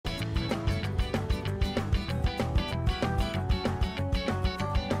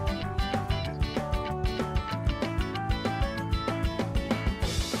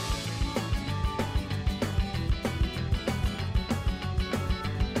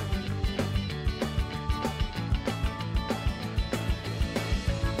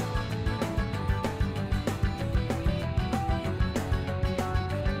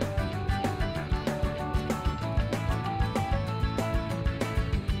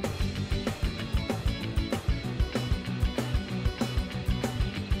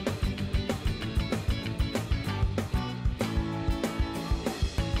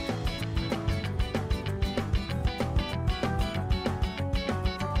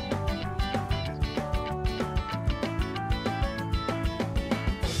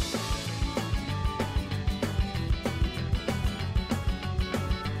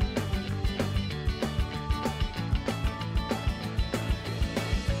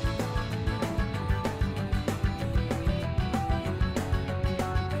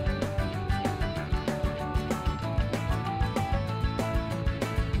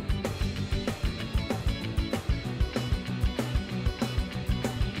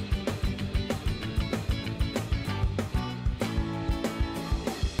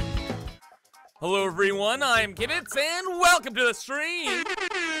Hello everyone, I'm ImKibitz and welcome to the stream!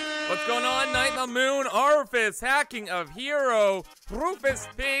 What's going on? Night on the Moon, Arfus, Hacking of Hero, Rufus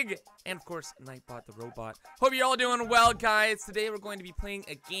Pig, and of course, Nightbot the Robot. Hope you're all doing well, guys. Today we're going to be playing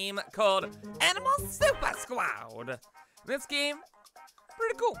a game called Animal Super Squad. This game,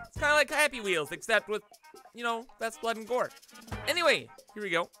 pretty cool. It's kind of like Happy Wheels, except with, you know, best blood and gore. Anyway, here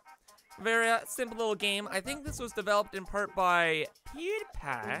we go. Very simple little game. I think this was developed in part by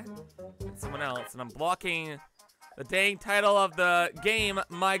PewDiePie and someone else, and I'm blocking the dang title of the game.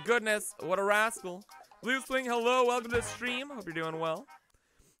 My goodness, what a rascal. Blue Swing, hello, welcome to the stream. Hope you're doing well.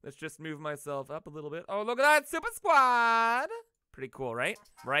 Let's just move myself up a little bit. Oh, look at that, Super Squad. Pretty cool, right?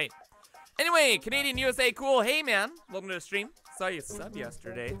 Right. Anyway, Canadian USA cool. Hey, man, welcome to the stream. Saw you sub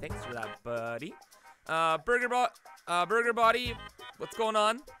yesterday. Thanks for that, buddy. Burger Body, what's going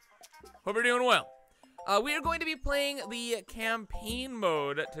on? Hope you're doing well. We are going to be playing the campaign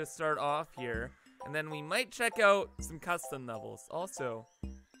mode to start off here, and then we might check out some custom levels. Also,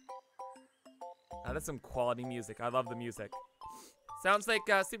 that's some quality music. I love the music. Sounds like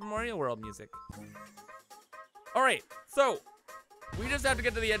Super Mario World music. All right, so we just have to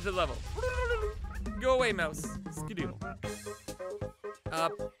get to the edge of the level. Go away, mouse. Skidoo.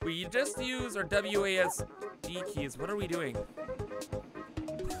 We just use our WASD keys. What are we doing?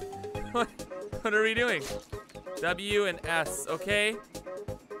 What are we doing? W and S, okay?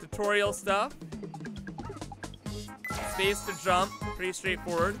 Tutorial stuff. Space to jump, pretty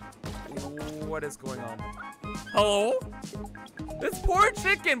straightforward. What is going on? Hello? This poor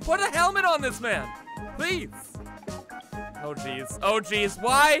chicken, put a helmet on this man, please. Oh geez, oh geez,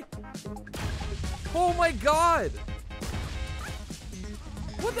 why? Oh my God.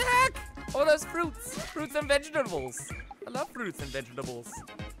 What the heck? Oh, that's fruits and vegetables. I love fruits and vegetables.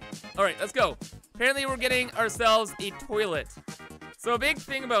 All right, let's go. Apparently we're getting ourselves a toilet. So a big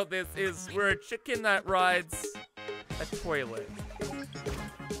thing about this is we're a chicken that rides a toilet.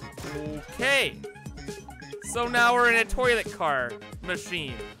 Okay. So now we're in a toilet car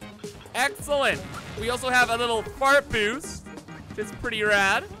machine. Excellent. We also have a little fart boost, which is pretty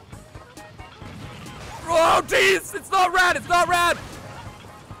rad. Oh, jeez, it's not rad, it's not rad.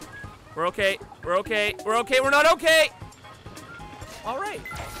 We're okay, we're okay, we're okay, we're not okay. All right.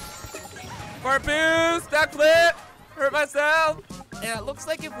 Fart boost, backflip, hurt myself. And it looks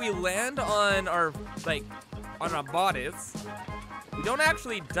like if we land on our, on our bodies, we don't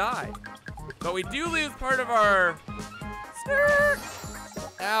actually die. But we do lose part of our,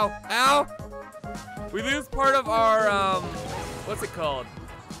 ow, ow. We lose part of our, what's it called?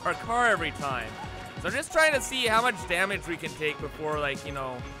 Our car every time. So I'm just trying to see how much damage we can take before, you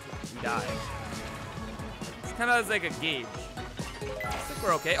know, we die. It's kind of like a gauge. I think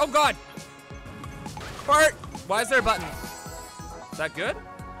we're okay. Oh God! Fart! Why is there a button? Is that good?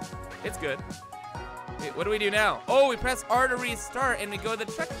 It's good. Wait, what do we do now? Oh, we press R to restart and we go to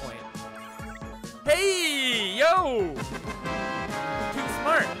the checkpoint. Hey, yo! Too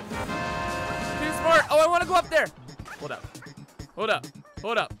smart. Too smart. Oh, I want to go up there. Hold up. Hold up.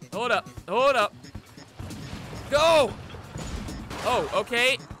 Hold up. Hold up. Hold up. Go! Oh,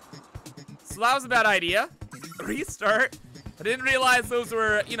 okay. So that was a bad idea. Restart. I didn't realize those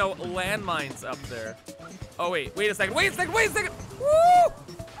were, you know, landmines up there. Oh, wait a second, wait a second, wait a second! Woo!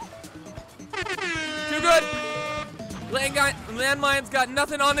 Too good! Landmines got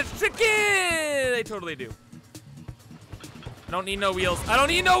nothing on this chicken! They totally do. I don't need no wheels. I don't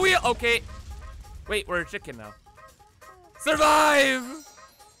need no wheel! Okay. Wait, we're a chicken now. Survive!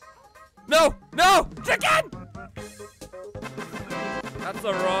 No! No! Chicken! That's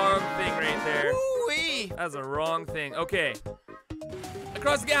the wrong thing right there. Ooh-wee. That's the wrong thing. Okay.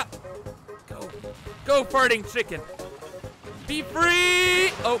 Across the gap. Go. Go, farting chicken. Be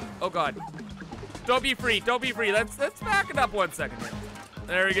free! Oh God. Don't be free. Don't be free. Let's back it up 1 second here.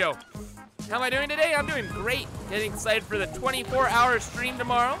 There we go. How am I doing today? I'm doing great. Getting excited for the 24-hour stream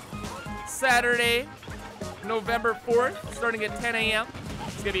tomorrow. Saturday, November 4th, starting at 10 a.m.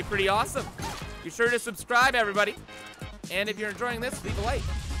 It's gonna be pretty awesome. Be sure to subscribe, everybody. And if you're enjoying this, leave a like.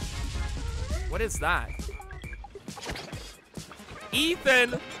 What is that?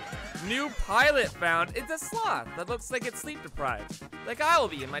 Ethan, new pilot found. It's a sloth that looks like it's sleep deprived. Like I will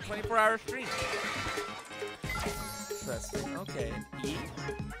be in my 24-hour stream. Interesting, okay. E?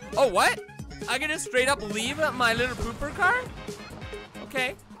 Oh, what? I can just straight up leave my little pooper car?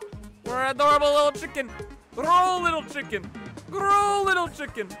 Okay. We're an adorable little chicken. Grow, little chicken. Grow, little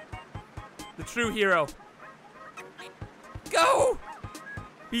chicken. The true hero. Go!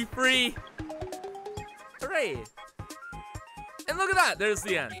 Be free. Hooray. And look at that, there's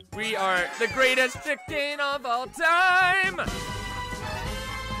the end. We are the greatest chicken of all time.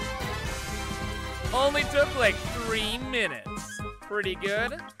 Only took like 3 minutes. Pretty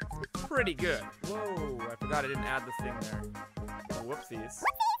good. Pretty good. Whoa, I forgot I didn't add this thing there. Oh, whoopsies.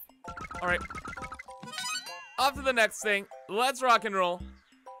 All right. Off to the next thing. Let's rock and roll.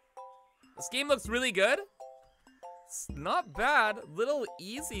 This game looks really good. It's not bad. Little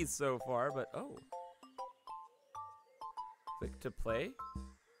easy so far, but oh. Click to play.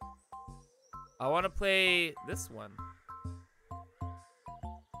 I want to play this one.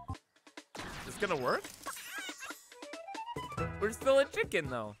 Is this gonna work? We're still a chicken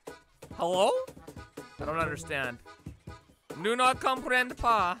though. Hello? I don't understand. Do not comprend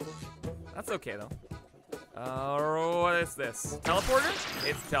pas. That's okay though. What is this? Teleporter?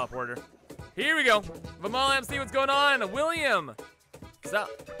 It's a teleporter. Here we go. Vamal MC, what's going on? William! What's up?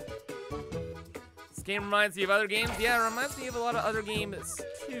 This game reminds you of other games? Yeah, it reminds me of a lot of other games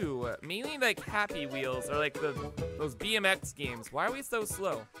too. Mainly like Happy Wheels or like those BMX games. Why are we so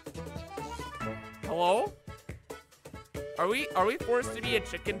slow? Hello? Are we forced to be a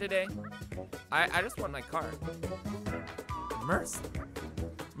chicken today? I just want my car. Mercy.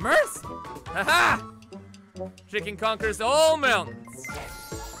 Mercy! Haha! Chicken conquers all mountains.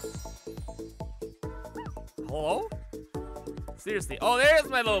 Hello? Seriously. Oh, there's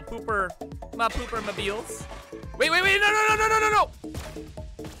my little pooper, my pooper mobiles. Wait, no.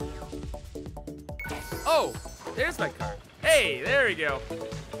 Oh, there's my car. Hey, there we go.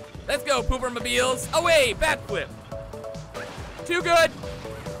 Let's go, pooper mobiles. Away, backflip. Too good.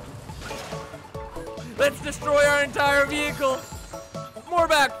 Let's destroy our entire vehicle. More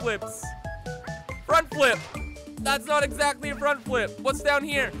backflips. Front flip. That's not exactly a front flip. What's down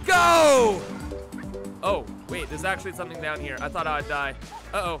here? Go! Oh, wait, there's actually something down here. I thought I'd die.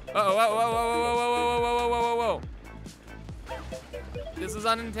 Uh-oh. Whoa. This is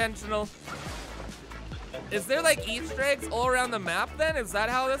unintentional. Is there like Easter eggs all around the map then? Is that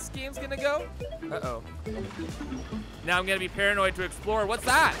how this game's gonna go? Uh-oh. Now I'm gonna be paranoid to explore. What's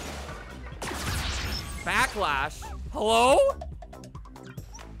that? Backlash? Hello?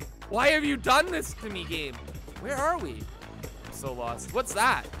 Why have you done this to me, game? Where are we? I'm so lost. What's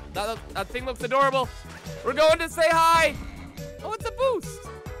that? That thing looks adorable. We're going to say hi. Oh, it's a boost.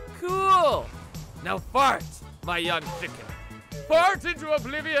 Cool. Now fart, my young chicken. Fart into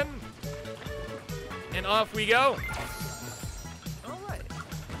oblivion. And off we go. All right.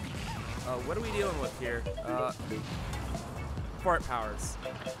 What are we dealing with here? Fart powers.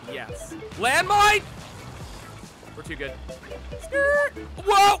 Yes. Landmine! We're too good. Skirt!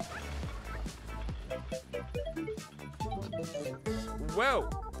 Whoa! Whoa.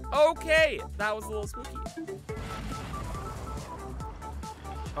 Okay, that was a little spooky.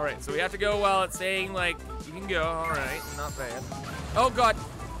 All right, so we have to go while it's saying like, you can go, all right, not bad. Oh God.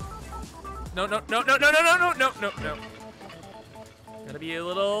 No. Gotta be a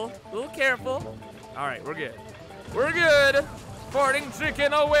little careful. All right, we're good. We're good. Farting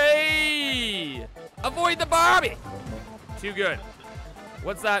chicken away. Avoid the Barbie. Too good.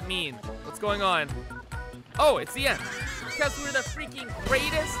 What's that mean? What's going on? Oh, it's the end. Because we're the freaking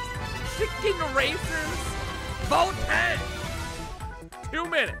greatest chicken racers of all time. 2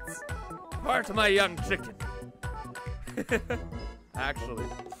 minutes. Part of my young chicken. Actually.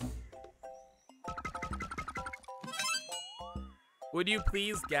 Would you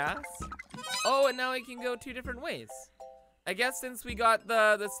please gas? Oh, and now we can go 2 different ways. I guess since we got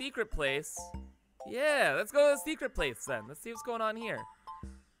the secret place. Yeah, let's go to the secret place then. Let's see what's going on here.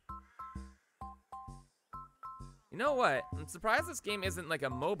 You know what? I'm surprised this game isn't like a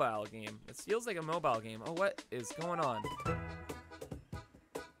mobile game. It feels like a mobile game. Oh, what is going on?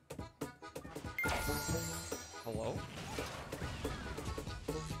 Hello?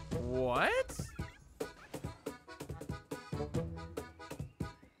 What?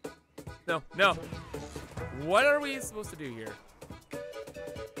 No. What are we supposed to do here?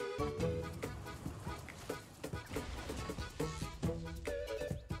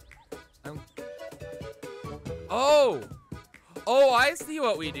 Oh, I see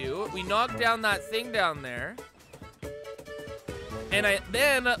what we do. We knock down that thing down there. And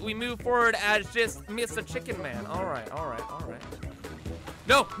then we move forward as just Mr. Chicken Man. All right.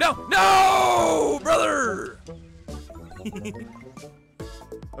 No, brother!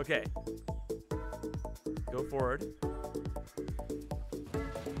 Okay. Go forward.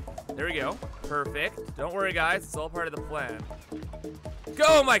 There we go. Perfect. Don't worry, guys. It's all part of the plan.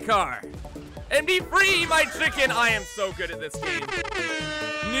 Go, my car! And be free, my chicken! I am so good at this game.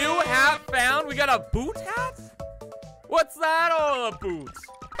 New hat found. We got a boot hat? What's that all about?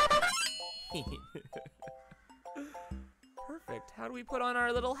 Perfect. How do we put on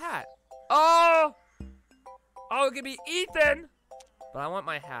our little hat? Oh, it could be Ethan. But I want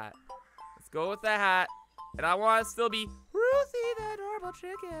my hat. Let's go with the hat. And I want to still be Ruthie the adorable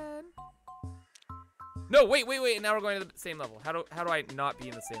chicken. No, wait. Now we're going to the same level. How do I not be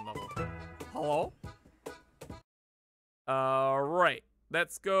in the same level? Hello? Right.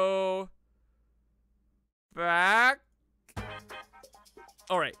 Let's go back.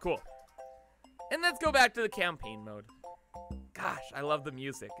 All right, cool. And let's go back to the campaign mode. Gosh, I love the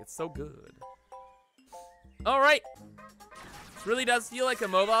music. It's so good. All right. This really does feel like a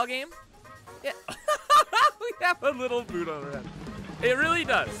mobile game. Yeah. We have a little boot on our head. It really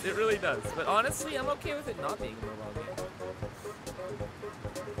does. It really does. But honestly, I'm okay with it not being a mobile game.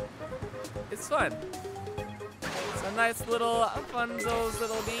 It's fun. It's a nice little funzo's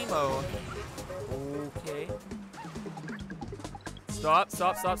little demo. Okay. Stop.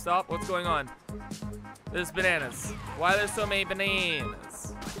 What's going on? There's bananas. Why are there so many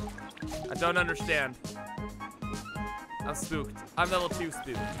bananas? I don't understand. I'm spooked. I'm a little too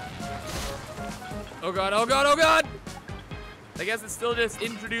spooked. Oh god. I guess it's still just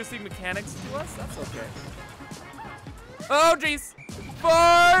introducing mechanics to us. That's okay. Oh jeez.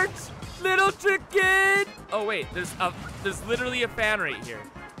 Fart! Little chicken! Oh wait, there's literally a fan right here.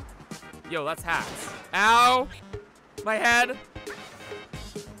 Yo, that's hacks. Ow! My head.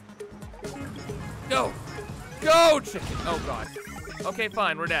 Go! Go, chicken! Oh god. Okay,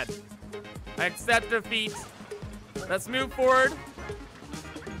 fine, we're dead. I accept defeat. Let's move forward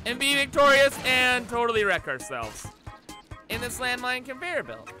and be victorious and totally wreck ourselves in this landmine conveyor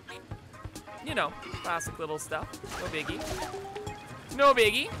belt. You know, classic little stuff. No biggie. No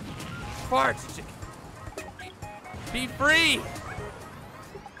biggie. Fart, chicken. Be free!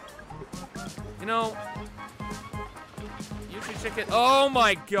 You know, usually chicken. Oh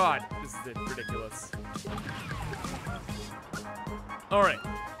my god, this is ridiculous. All right.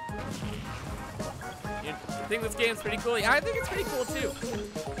 You think this game's pretty cool? Yeah, I think it's pretty cool too.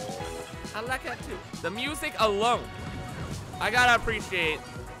 I like that too. The music alone. I gotta appreciate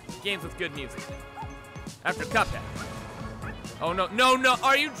games with good music. After Cuphead. Oh no, no,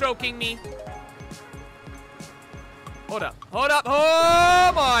 are you joking me? Hold up.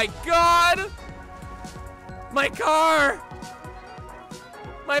 Oh my god! My car!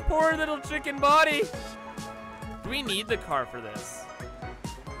 My poor little chicken body. Do we need the car for this?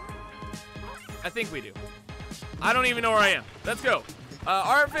 I think we do. I don't even know where I am. Let's go.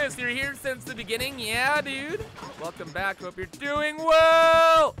 Arfis, you're here since the beginning. Yeah, dude. Welcome back. Hope you're doing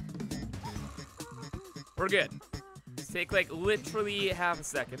well. We're good. Just take like literally half a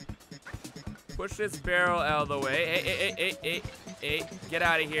second. Push this barrel out of the way. Hey. Get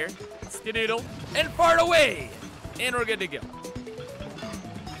out of here. Skinoodle and fart away. And we're good to go.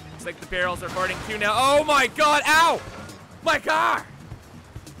 Looks like the barrels are farting too now. Oh my god, ow! My car!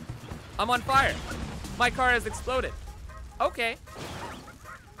 I'm on fire. My car has exploded. Okay.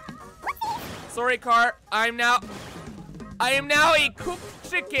 Sorry, car. I am now a cooked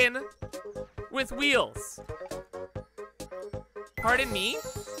chicken with wheels. Pardon me?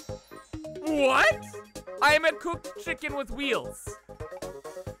 What? I am a cooked chicken with wheels.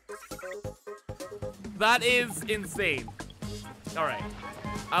 That is insane. All right.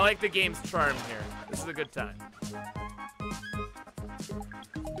 I like the game's charm here. This is a good time.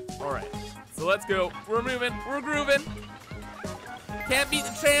 All right. So let's go. We're moving. We're grooving. Can't beat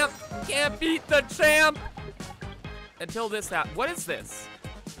the champ. Can't beat the champ. Until this happens. What is this?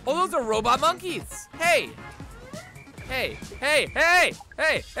 Oh, those are robot monkeys. Hey. Hey.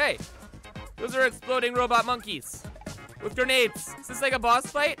 Those are exploding robot monkeys with grenades. Is this like a boss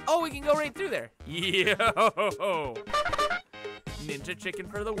fight? Oh, we can go right through there. Yo. Ninja chicken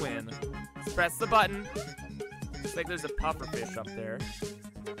for the win. Let's press the button. Looks like there's a pufferfish up there.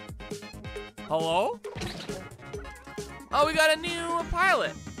 Hello? Oh, we got a new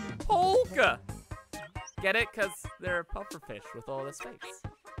pilot. Polka. Get it? Because they're a pufferfish with all the spikes.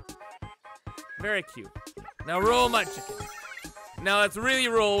 Very cute. Now roll my chicken. Now let's really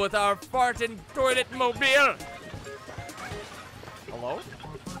roll with our farting toilet mobile. Hello?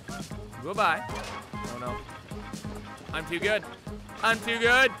 Goodbye. Oh no. I'm too good. I'm too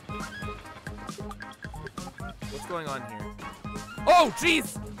good. What's going on here? Oh,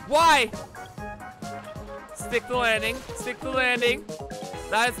 jeez! Why? Stick the landing. Stick the landing.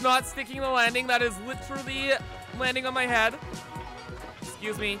 That is not sticking the landing. That is literally landing on my head.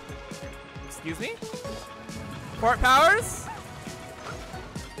 Excuse me. Excuse me? Fart powers?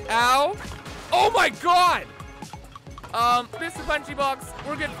 Ow. Oh my god! Mr. Punchy Box,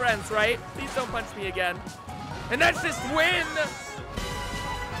 we're good friends, right? Please don't punch me again. And that's just win!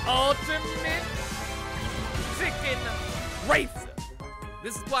 Ultimate Chicken Racer.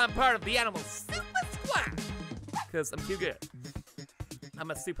 This is why I'm part of the Animal Super Squad. Because I'm too good. I'm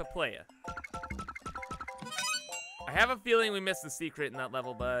a super player. I have a feeling we missed the secret in that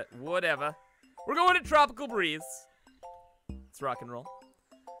level, but whatever. We're going to Tropical Breeze. Let's rock and roll.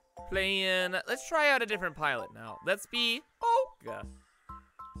 Playing, let's try out a different pilot now. Let's be Polka.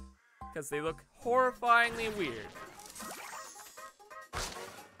 Because they look horrifyingly weird.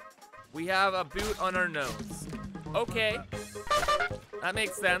 We have a boot on our nose. Okay. That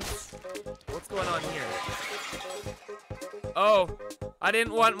makes sense. What's going on here? Oh, I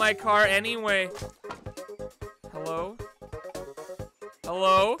didn't want my car anyway. Hello?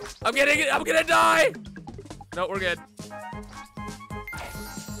 Hello? I'm gonna die! No, we're good.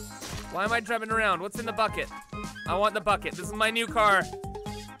 Why am I driving around? What's in the bucket? I want the bucket. This is my new car.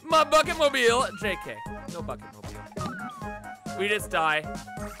 My bucket mobile. JK. No bucket mobile. We just die.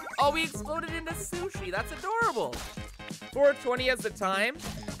 Oh, we exploded into sushi. That's adorable. 420 as the time.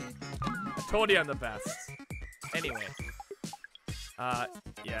 I told you I'm the best. Anyway.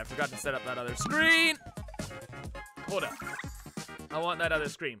 Yeah, I forgot to set up that other screen. Hold up. I want that other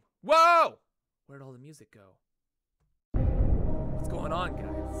screen. Whoa! Where'd all the music go? What's going on,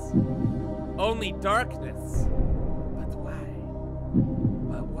 guys? Only darkness. But why?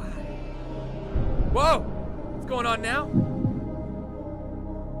 But why? Whoa! What's going on now?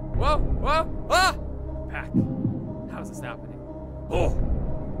 Whoa! Whoa! Ah! Back. How is this happening? Oh!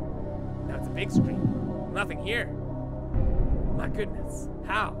 Now it's a big screen. Nothing here. My goodness.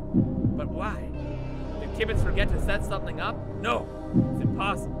 How? But why? Did ImKibitz forget to set something up? No. It's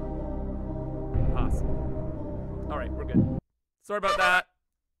impossible. Impossible. Alright, we're good. Sorry about that.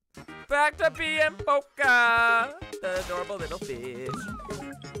 Back to being Polka, the adorable little fish.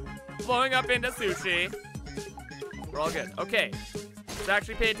 Blowing up into sushi. We're all good. Okay. Let's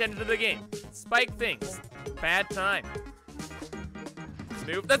actually pay attention to the game. Spike things. Bad time. Let's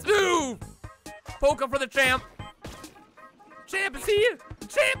move. Let's move! Polka for the champ. Champ is here!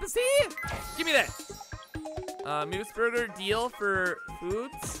 Champ is here! Give me that. Moose Burger deal for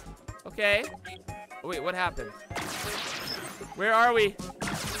foods. Okay. Oh, wait, what happened? Where are we?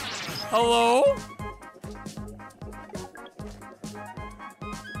 Hello?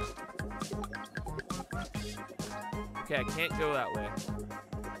 Okay, I can't go that way.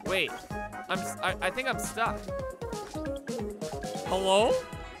 Wait, I think I'm stuck. Hello?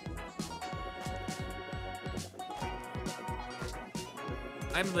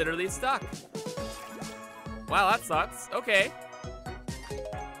 I'm literally stuck. Wow, that sucks. Okay.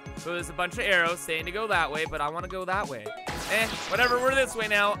 So there's a bunch of arrows saying to go that way, but I want to go that way. Eh, whatever, we're this way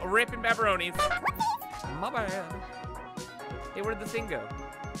now. Ripping pepperonis. My bad. Hey, where'd the thing go?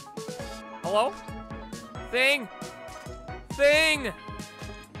 Hello? Thing! Thing!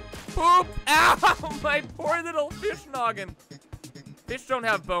 Poop! Ow! My poor little fish noggin. Fish don't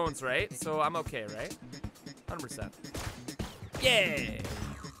have bones, right? So I'm okay, right? 100%. Yeah!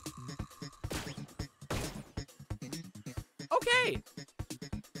 Okay!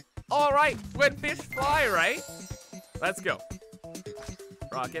 Alright, when fish fly, right? Let's go.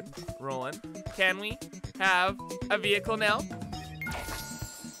 Rockin', rollin'. Can we have a vehicle now?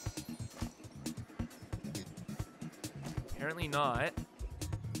 Apparently not.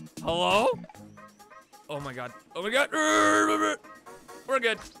 Hello? Oh my god. Oh my god. We're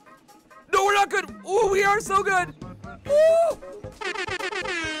good. No, we're not good. Ooh, we are so good. Ooh.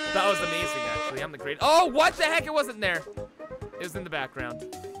 That was amazing, actually. I'm the great. Oh, what the heck? It wasn't there. It was in the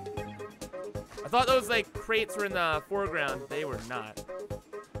background. I thought those, like, crates were in the foreground. They were not.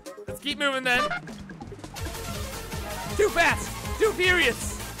 Let's keep moving, then. Too fast. Too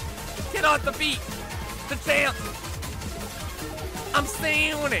furious. Cannot defeat the champ. I'm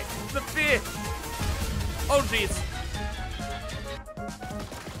saying it. The fish. Oh, jeez.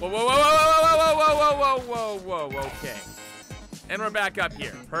 Whoa, whoa, whoa, whoa, whoa, whoa, whoa, whoa, whoa, whoa, okay. And we're back up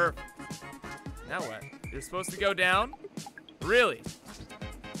here. Perfect. Now what? You're supposed to go down? Really?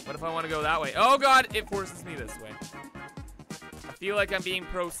 What if I want to go that way? Oh, God, it forces me this way. I feel like I'm being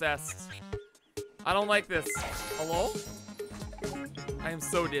processed. I don't like this. Hello? I am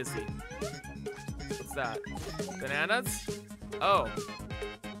so dizzy. What's that? Bananas? Oh.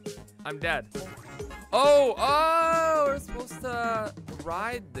 I'm dead. Oh, oh, we're supposed to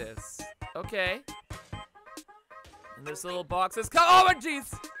ride this. Okay. And there's little boxes. Oh, my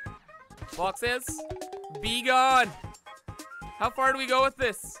jeez. Boxes. Be gone. How far do we go with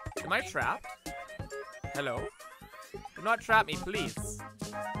this? Am I trapped? Hello? Do not trap me, please.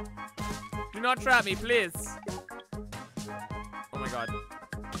 Do not trap me, please. Oh my god.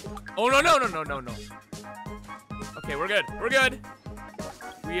 Oh, no, no, no, no, no, no. Okay, we're good. We're good.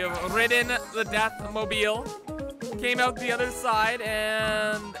 We have ridden the death mobile. Came out the other side,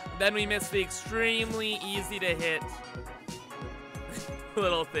 and then we missed the extremely easy to hit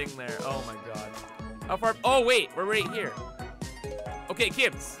little thing there. Oh my god. How far? Oh wait, we're right here. Okay,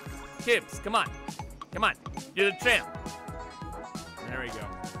 Kibitz. Kibitz, come on. Come on. You're the champ. There we go.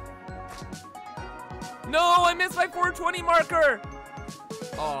 No, I missed my 420 marker.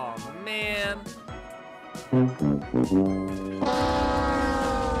 Oh man.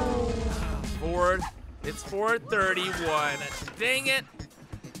 Forward. It's 431. Dang it.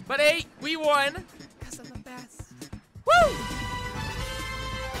 But hey, we won. Because I'm the best. Woo!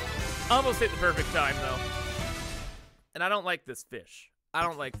 Almost hit the perfect time though. And I don't like this fish. I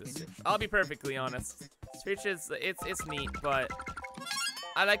don't like this fish. I'll be perfectly honest. This fish is, it's neat, but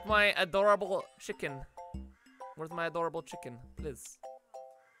I like my adorable chicken. Where's my adorable chicken? Please.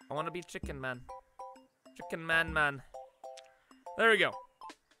 I want to be chicken man. Chicken man. There we go.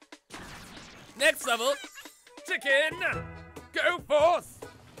 Next level. Chicken. Go forth.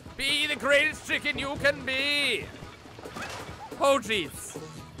 Be the greatest chicken you can be. Oh, jeez.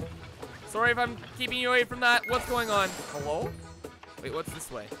 Sorry if I'm keeping you away from that. What's going on? Hello? Wait, what's this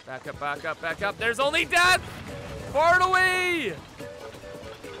way? Back up, back up, back up. There's only death! Fart away!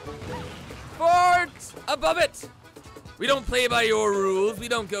 Fart! Above it! We don't play by your rules. We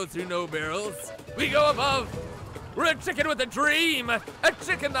don't go through no barrels. We go above. We're a chicken with a dream. A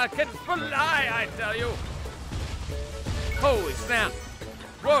chicken that can fly, I tell you. Holy snap.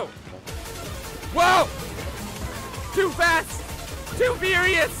 Whoa. Whoa! Too fast! Too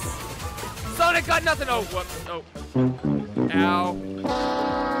furious! Sonic got nothing. Oh, whoops. Oh. Ow.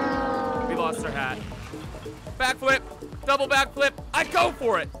 We lost our hat. Backflip. Double backflip. I go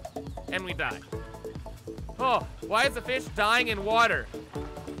for it. And we die. Oh, why is the fish dying in water?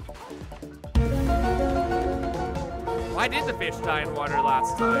 Why did the fish die in water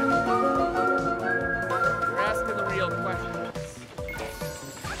last time? You're asking the real questions.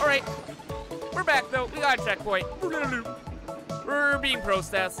 Alright. We're back though. We got a checkpoint. We're being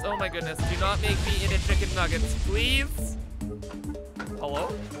processed. Oh my goodness. Do not make me into chicken nuggets, please.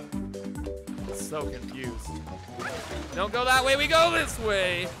 Hello? So confused. Don't go that way. We go this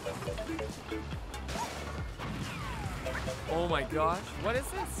way. Oh my gosh. What is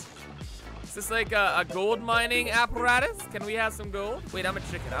this? Is this like a gold mining apparatus? Can we have some gold? Wait, I'm a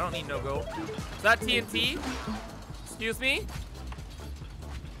chicken. I don't need no gold. Is that TNT? Excuse me?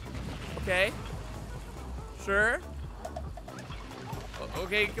 Okay. Sure.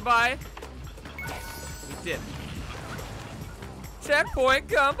 Okay, goodbye. We did. Checkpoint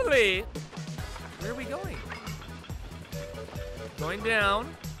complete. Where are we going? Going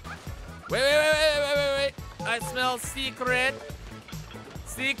down. Wait. I smell secret.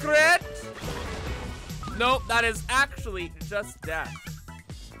 Secret? Nope, that is actually just death.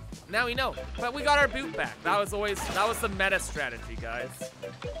 Now we know. But we got our boot back. That was the meta strategy, guys.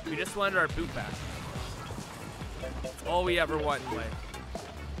 We just wanted our boot back. That's all we ever want in life.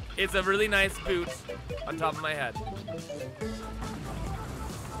 It's a really nice boot on top of my head.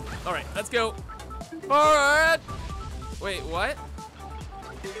 All right, let's go. Forward! Wait, what?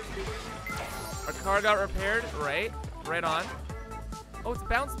 Our car got repaired, right? Right on. Oh, it's a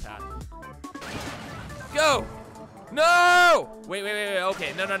bounce pad. Go! No! Wait.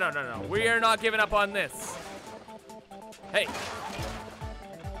 Okay, no. We are not giving up on this. Hey.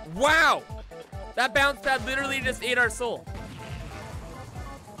 Wow! That bounce pad literally just ate our soul.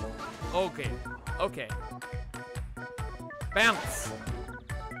 Okay. Bounce.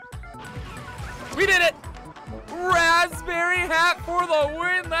 We did it! Raspberry hat for the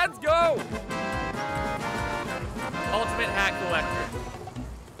win! Let's go! Ultimate hat collector.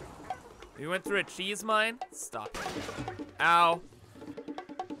 We went through a cheese mine? Stop it. Ow.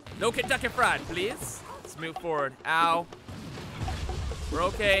 No Kentucky Fried, please. Let's move forward. Ow. We're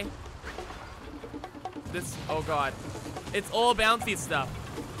okay. Oh god. It's all bouncy stuff.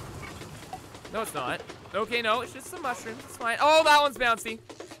 No, it's not. Okay, no, it's just some mushrooms. It's fine. Oh, that one's bouncy.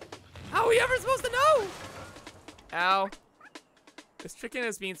 How are we ever supposed to know? Ow. This chicken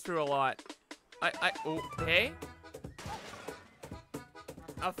has been through a lot. Okay.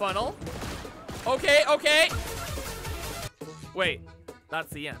 A funnel. Okay. Wait, that's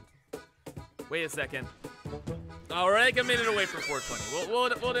the end. Wait a second. Oh, we're like a minute away from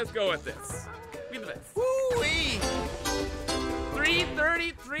 420. We'll just go with this. Be the best. Woo-wee!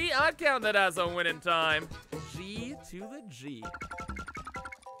 333. I'd count that as a winning time. G to the G.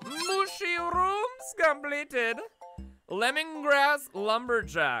 Mushy rooms completed. Lemongrass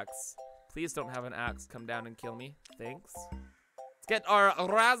lumberjacks. Please don't have an axe come down and kill me. Thanks. Let's get our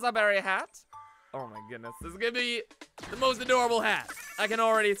raspberry hat. Oh my goodness, this is gonna be the most adorable hat. I can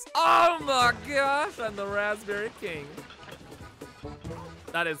already. Oh my gosh, I'm the Raspberry King.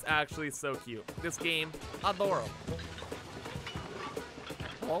 That is actually so cute. This game, adorable.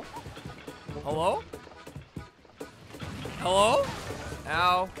 Hello? Hello? Hello?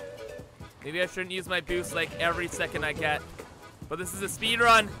 Ow. Maybe I shouldn't use my boost like every second I get. But this is a speed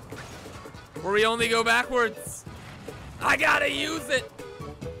run where we only go backwards. I gotta use it.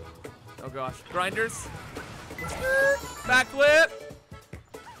 Oh gosh. Grinders. Backflip.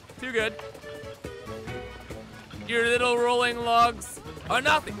 Too good. Your little rolling logs are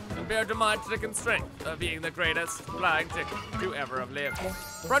nothing compared to my chicken strength of being the greatest flying chicken to ever have lived.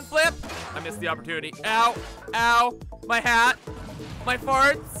 Front flip. I missed the opportunity. Ow. Ow. My hat. My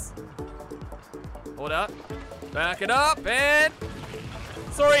farts. Hold up. Back it up and...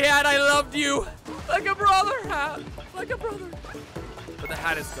 Sorry, hat, I loved you. Like a brother, hat. Like a brother. But the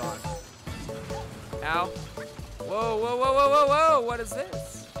hat is gone. Ow. Whoa, whoa, whoa, whoa, whoa, whoa. What is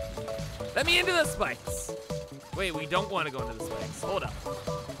this? Let me into the spikes. Wait, we don't want to go into the spikes. Hold up.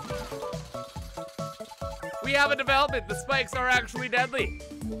 We have a development. The spikes are actually deadly.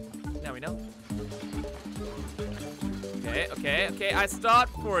 Now we know. Okay, okay, okay. I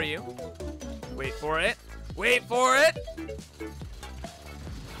stopped for you. Wait for it. Wait for it.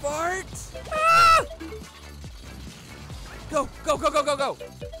 Fart. Ah! Go, go, go, go, go, go.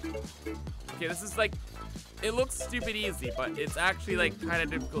 Okay, this is like, it looks stupid easy, but it's actually like kind of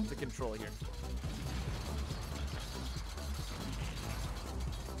difficult to control here.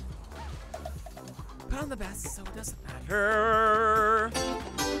 Put on the best, so it doesn't matter.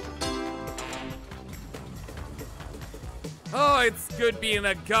 Oh, it's good being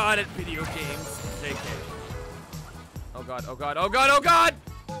a god at video games. JK. Oh god, oh god, oh god, oh god!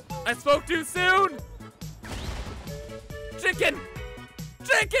 I spoke too soon! Chicken!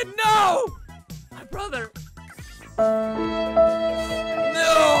 Chicken, no! My brother. No!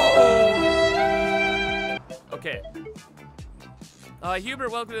 Okay.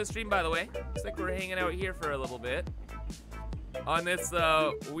 Hubert, welcome to the stream, by the way. Looks like we're hanging out here for a little bit. On this,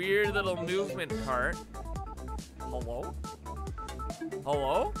 weird little movement cart. Hello?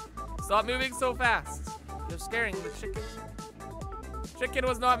 Hello? Stop moving so fast. You're scaring the chicken. Chicken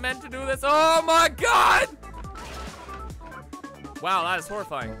was not meant to do this. Oh my god! Wow, that is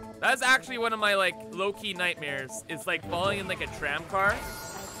horrifying. That's actually one of my like low-key nightmares. It's like falling in like a tram car.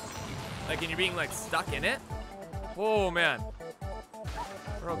 Like and you're being like stuck in it. Oh man.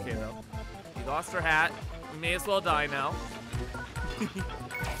 We're okay though. We lost our hat. We may as well die now.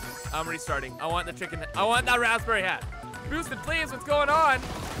 I'm restarting. I want the chicken. I want that raspberry hat. Boosted, please. What's going on?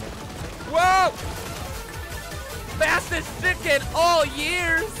 Whoa! Fastest chicken all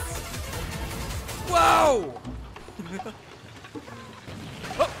years. Whoa!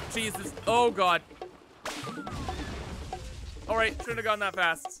 Oh, Jesus. Oh, God. All right. Shouldn't have gone that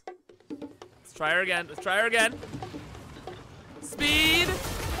fast. Let's try her again. Let's try her again. Speed.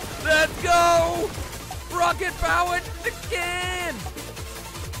 Let's go. Rocket powered chicken.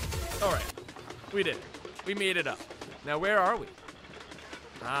 All right. We did it. We made it up. Now, where are we?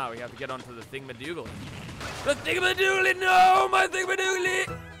 Ah, we have to get onto the thingamadoogly. The thingamadoogly! No, my thingamadoogly!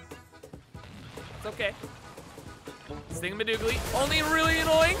 It's okay. This thingamadoogly, only really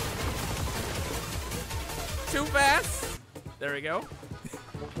annoying. Too fast. There we go.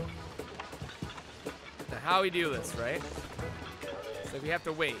 Now, how we do this, right? So we have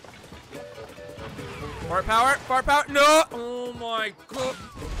to wait. Fart power, fart power. No! Oh my god.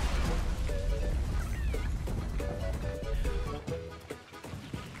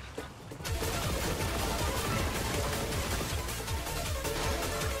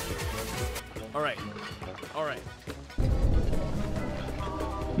 All right, all right.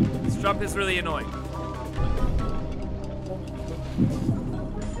 This jump is really annoying.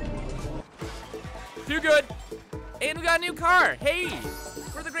 Too good. And we got a new car. Hey,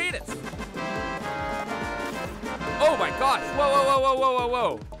 we're the greatest. Oh my gosh. Whoa, whoa, whoa, whoa, whoa, whoa,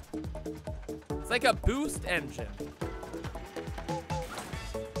 whoa. It's like a boost engine.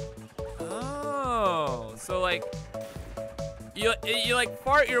 Oh, so like, you like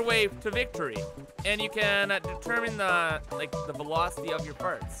fart your way to victory, and you can determine the velocity of your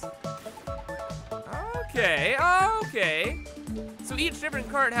farts. Okay, okay. So each different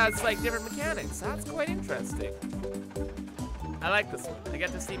cart has like different mechanics. That's quite interesting. I like this one. I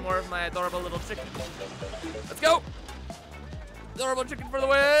get to see more of my adorable little chicken. Let's go! Adorable chicken for the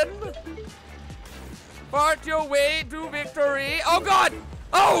win! Fart your way to victory. Oh god!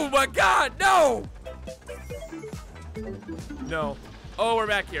 Oh my god, no! No. Oh, we're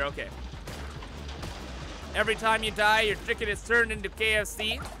back here, okay. Every time you die, your chicken is turned into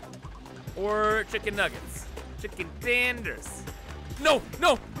KFC or chicken nuggets. Chicken tenders. No,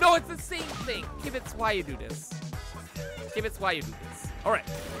 no, no, it's the same thing. ImKibitz, why you do this? ImKibitz, why you do this? All right.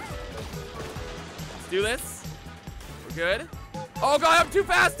 Let's do this. We're good. Oh god, I'm too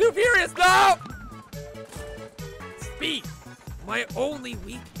fast, too furious, no! Speed, my only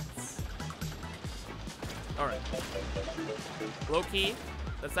weakness. All right. Low key,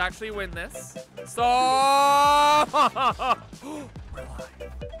 let's actually win this. So, we're alive.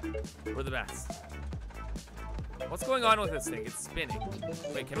 We're the best. What's going on with this thing? It's spinning.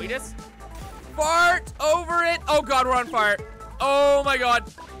 Wait, can we just fart over it? Oh god, we're on fire. Oh my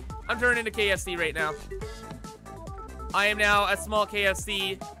god. I'm turning into KFC right now. I am now a small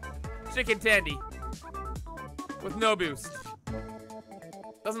KFC chicken tendy with no boost.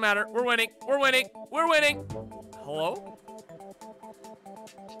 Doesn't matter. We're winning. We're winning. We're winning. Hello?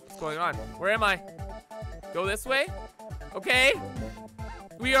 What's going on? Where am I? Go this way? Okay.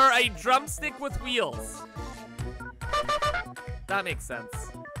 We are a drumstick with wheels. That makes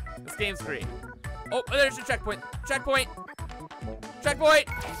sense. This game's great. Oh, there's your checkpoint. Checkpoint. Checkpoint.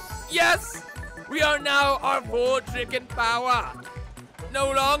 Yes! We are now our full chicken power.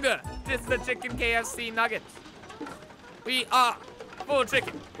 No longer just the chicken KFC nugget. We are full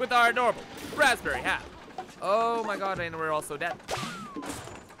chicken with our adorable raspberry hat. Oh my god, and we're also dead.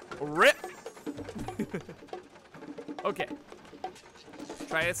 RIP. Okay.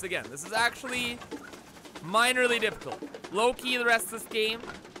 Try this again. This is actually minorly difficult. Low key the rest of this game,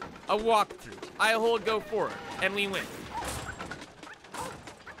 a walkthrough. I hold go forward, and we win.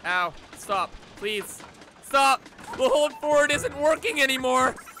 Ow, stop, please. Stop, the hold forward isn't working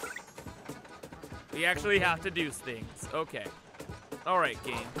anymore. We actually have to do things, okay. All right,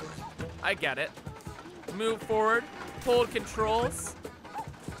 game, I get it. Move forward, hold controls.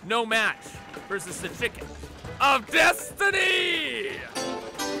 No match versus the chicken of destiny.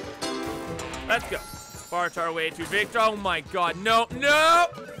 Let's go. Fart our way to victory. Oh my god, no, no!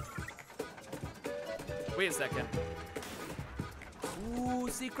 Wait a second. Ooh,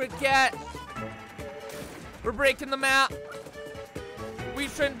 secret cat. We're breaking the map. We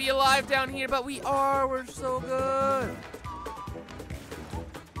shouldn't be alive down here, but we are. We're so good.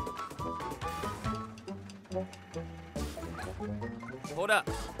 Hold up.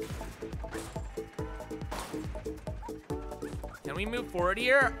 Can we move forward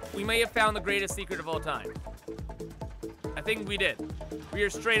here? We may have found the greatest secret of all time. I think we did. We are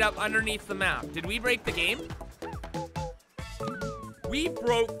straight up underneath the map. Did we break the game? We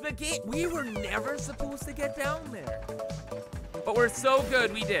broke the game. We were never supposed to get down there. But we're so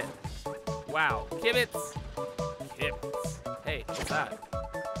good, we did. Wow. Kibitz. Kibitz. Hey, what's that?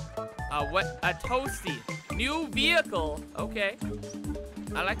 What? A toasty. New vehicle. Okay.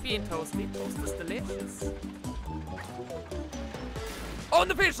 I like being toasty. Toast is delicious. On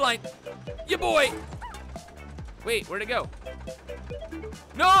the finish line. Ya boy. Wait, where'd it go?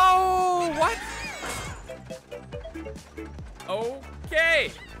 No! What?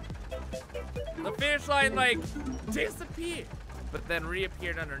 Okay. The finish line, like, disappeared, but then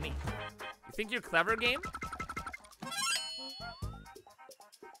reappeared underneath. You think you're clever, game?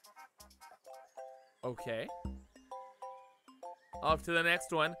 Okay. Off to the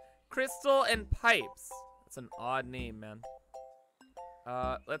next one. Crystal and Pipes. That's an odd name, man.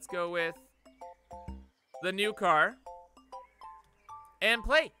 Let's go with the new car and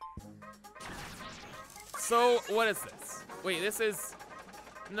play. So, what is this? Wait, this is,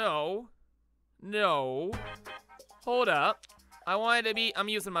 no, hold up. I want it to be, I'm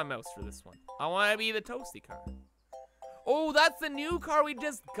using my mouse for this one. I want it to be the toasty car. Oh, that's the new car we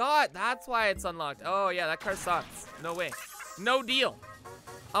just got. That's why it's unlocked. Oh yeah, that car sucks. No way, no deal.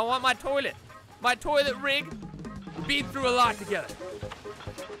 I want my toilet rig. Been through a lot together.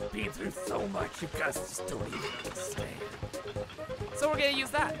 Been through so much, you guys just don't even understand. So we're gonna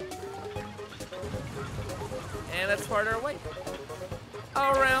use that. And let's fart our way.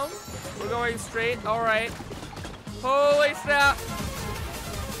 Around. We're going straight. All right. Holy snap.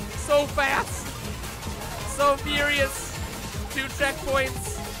 So fast. So furious. 2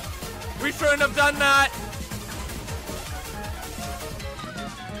 checkpoints. We shouldn't have done that.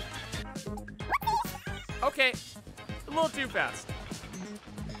 Okay. A little too fast.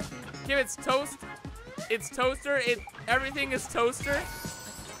 Give it toast. It's toaster. Everything is toaster.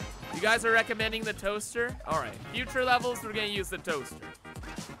 You guys are recommending the toaster? Alright, future levels, we're gonna use the toaster.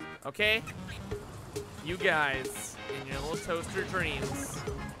 Okay? You guys, in your little toaster dreams.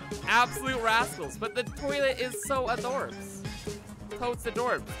 Absolute rascals, but the toilet is so adorbs. Totes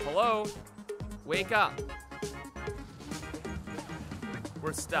adorbs. Hello? Wake up.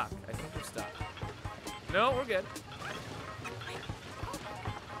 We're stuck. I think we're stuck. No, we're good.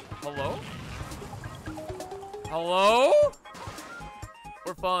 Hello? Hello?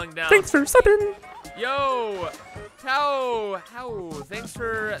 We're falling down. Thanks for subbing. Yo, How? Thanks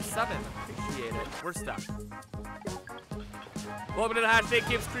for subbing. Appreciate it. We're stuck. Welcome to the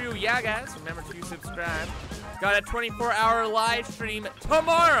 #Kibitz crew. Yeah, guys, remember to subscribe. Got a 24-hour live stream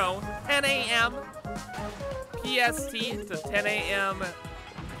tomorrow, 10 a.m. PST to 10 a.m.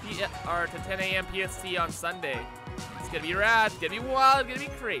 or to 10 a.m. PST on Sunday. It's gonna be rad. It's gonna be wild. It's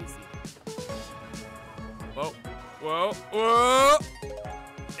gonna be crazy. Whoa, whoa, whoa,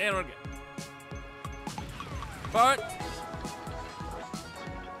 and we're good. But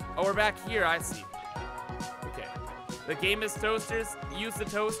oh, we're back here. I see. Okay. The game is toasters. Use the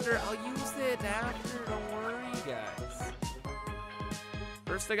toaster. I'll use it after. Don't worry, guys.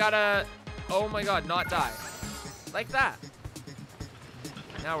 First, I gotta. Oh my God, not die. Like that.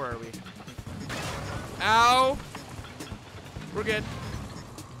 Now where are we? Ow. We're good.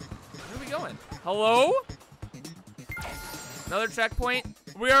 Where are we going? Hello? Another checkpoint.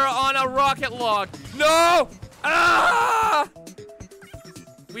 We are on a rocket log. No! Ah!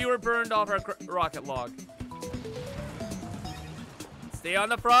 We were burned off our rocket log. Stay on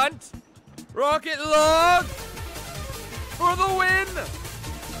the front. Rocket log for the win.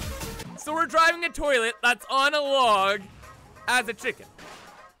 So we're driving a toilet that's on a log as a chicken.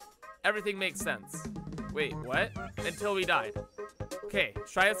 Everything makes sense. Wait, what? Until we died. Okay,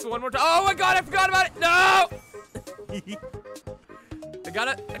 try this one more time. Oh my God, I forgot about it. No! I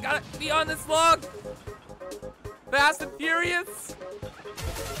gotta be on this log. Fast and furious.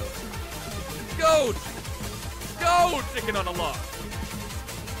 Go! Go, chicken on a log.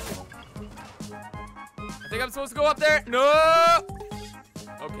 I think I'm supposed to go up there. No!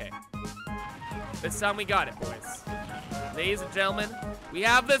 Okay. This time we got it, boys. Ladies and gentlemen, we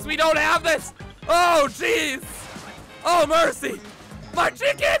have this. We don't have this. Oh, jeez. Oh, mercy. My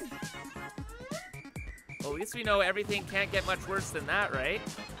chicken. Well, at least we know everything can't get much worse than that, right?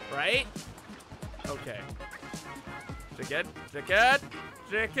 Right? Okay. Chicken, chicken,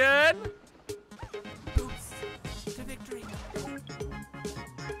 chicken. Boost to victory.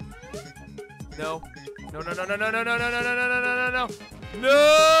 No. No, no, no, no, no, no, no, no, no, no, no, no, no, no.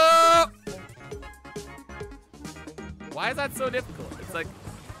 No! Why is that so difficult? It's like,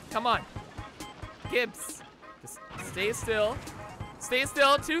 come on. Gibbs, just stay still. Stay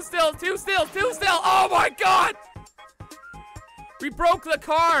still, two still, two still, two still. Oh my God! We broke the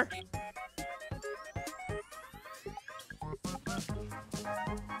car.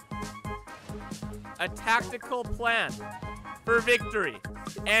 A tactical plan for victory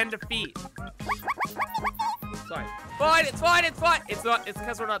and defeat. Sorry. Fine, it's fine, it's fine. It's not, it's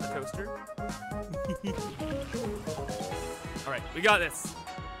because we're not the toaster. All right, we got this.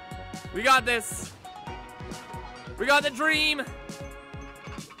 We got this. We got the dream.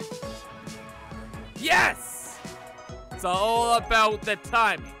 Yes! It's all about the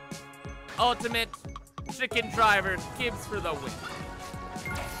timing. Ultimate chicken driver, Gibbs for the win.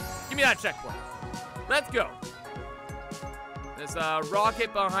 Give me that checkpoint. Let's go. There's a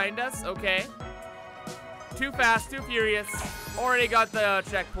rocket behind us. Okay. Too fast, too furious. Already got the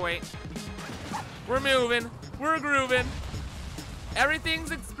checkpoint. We're moving. We're grooving.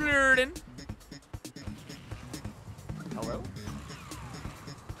 Everything's exploding. Hello?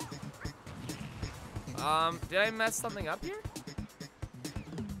 Did I mess something up here?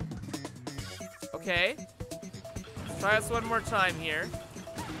 Okay. Let's try this one more time here.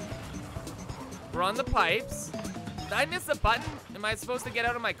 We're on the pipes. Did I miss a button? Am I supposed to get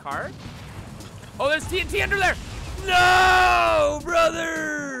out of my car? Oh, there's TNT under there! No,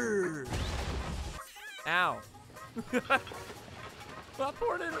 brother! Ow. Well,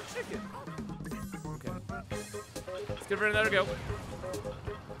 poor little chicken. Okay. Let's give it another go.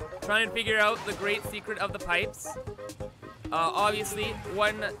 Trying to figure out the great secret of the pipes. Obviously,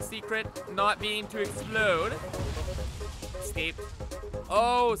 one secret not being to explode. Escape.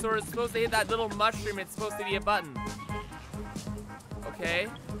 Oh, so we're supposed to hit that little mushroom. It's supposed to be a button. Okay.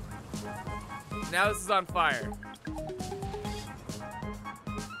 Now this is on fire.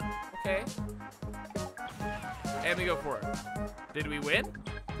 Okay. And we go for it. Did we win?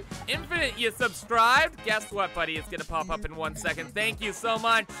 Infinite, you subscribed? Guess what, buddy? It's gonna pop up in 1 second. Thank you so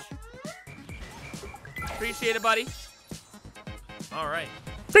much. Appreciate it, buddy. All right.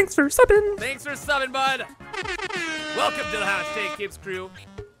 Thanks for subbing. Thanks for subbing, bud. Welcome to the #Kibitz crew.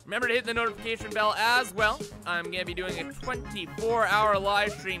 Remember to hit the notification bell as well. I'm gonna be doing a 24-hour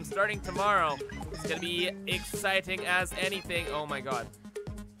live stream starting tomorrow. It's gonna be exciting as anything. Oh my God.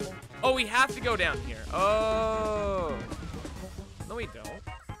 Oh, we have to go down here. Oh. No, we don't.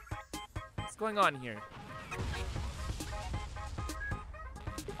 What's going on here?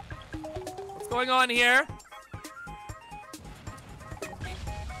 What's going on here?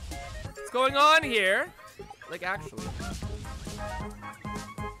 What's going on here? Like, actually.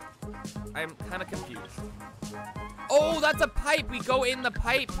 I'm kind of confused. Oh, that's a pipe. We go in the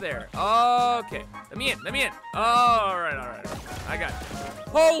pipe there. Okay. Let me in. Let me in. Oh, all right, all right. I got it.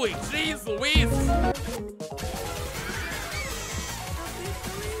 Holy jeez Louise.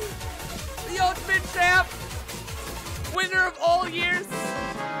 The ultimate champ. Winner of all years.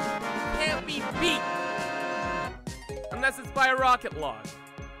 Can't be beat. Unless it's by a rocket launch.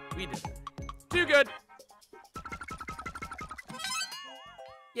 We did it. Too good.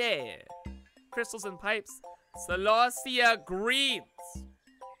 Yeah. Crystals and pipes. Celosia greens.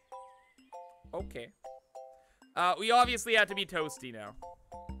 Okay. We obviously have to be toasty now.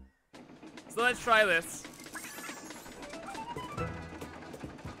 So let's try this.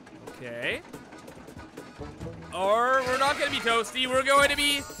 Okay. Or we're not gonna be toasty. We're going to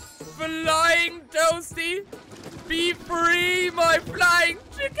be flying toasty. Be free, my flying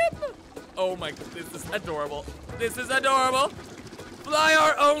chicken. Oh my, this is adorable. This is adorable. Fly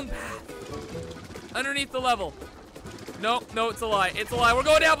our own path. Underneath the level. No, no, it's a lie. It's a lie. We're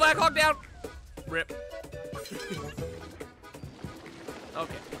going down, Black Hawk down. Rip.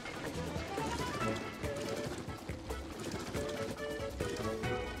 Okay.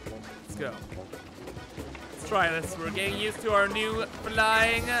 Let's go. Let's try this. We're getting used to our new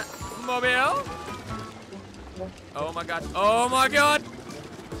flying mobile. Oh my god. Oh my god.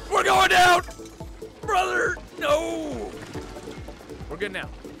 We're going down. Brother. No. We're good now.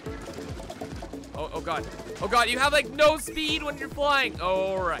 Oh god. Oh god, you have like no speed when you're flying.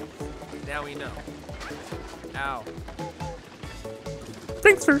 All right. Now we know. Ow.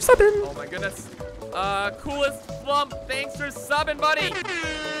 Thanks for subbing. Oh my goodness. Coolest Flump, thanks for subbing, buddy.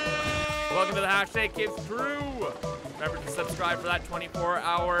 Welcome to the #KibsCrew. Remember to subscribe for that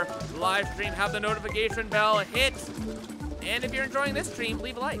 24-hour live stream. Have the notification bell hit. And if you're enjoying this stream,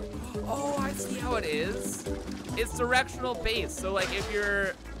 leave a like. Oh, I see how it is. It's directional base. So like if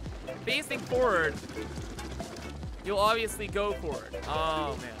you're facing forward, you'll obviously go forward.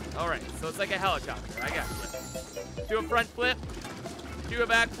 Oh man. All right. So it's like a helicopter. I got you. Do a front flip. Do a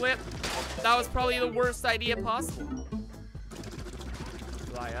back flip. That was probably the worst idea possible.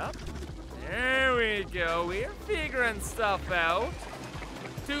 Fly up. There we go. We're figuring stuff out.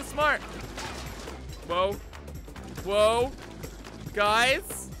 Too smart. Whoa. Whoa.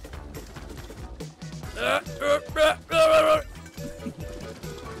 Guys.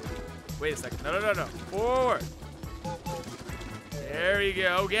 Wait a second. No, no, no, no. Forward. There you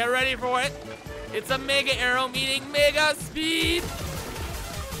go. Get ready for it. It's a mega arrow, meaning mega speed.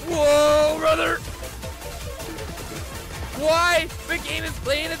 Whoa, brother. Why? The game is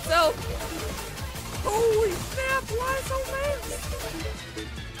playing itself. Holy snap. Why so fast?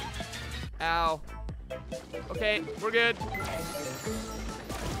 Ow. Okay, we're good.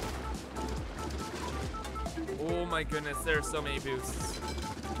 Oh my goodness, there are so many boosts.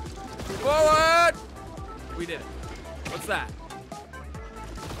 Forward! We did it. What's that?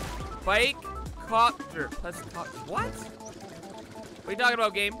 Bike copter plus copter. What? What are you talking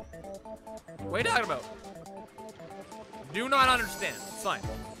about, game? What are you talking about? Do not understand. It's fine.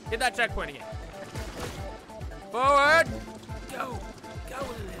 Hit that checkpoint again. Forward! Go! Go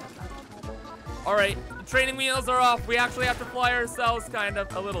with it. Alright, the training wheels are off. We actually have to fly ourselves kind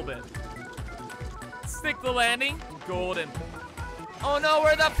of a little bit. Stick the landing. Golden. Oh no,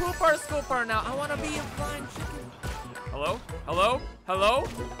 we're the pooper scooper now. I want to be a flying chicken. Hello? Hello? Hello?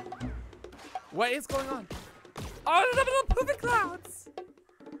 What is going on? Oh, the little poopy clouds.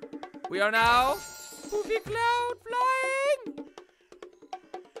 We are now poopy cloud flying.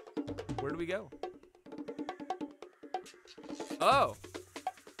 Where do we go? Oh.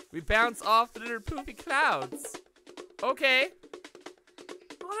 We bounce off the little poopy clouds. Okay.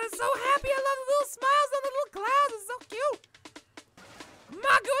 Oh, they're so happy. I love the little smiles on the little clouds. It's so cute.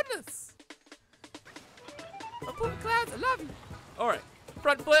 My goodness. The poopy clouds, I love you. All right.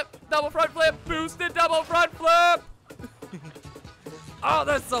 Front flip, double front flip, boosted double front flip. Oh,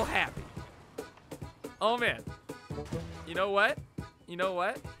 they're so happy. Oh, man. You know what? You know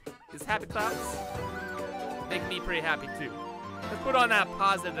what? These happy clouds make me pretty happy, too. Let's put on that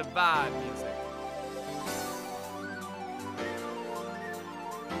positive vibe music.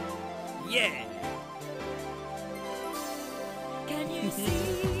 Yeah. Can you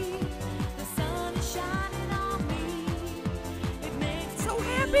see the sun is shining on me? It makes me So feel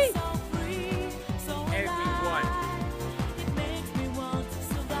happy. so free, so alive. It makes me want to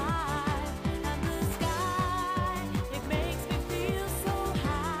survive. And the sky, it makes me feel so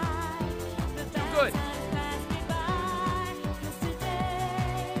high. The bad good. times pass me by. 'Cause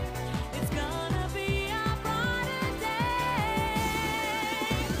today, it's gonna be a brighter day.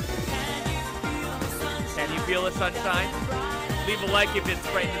 Can you feel the sunshine? Can you feel the sunshine? Leave a like if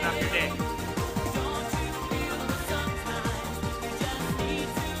it's brightening up your day.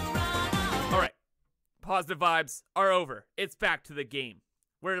 Alright. Positive vibes are over. It's back to the game.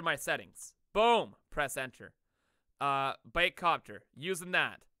 Where are my settings? Boom. Press enter. Bike copter. Using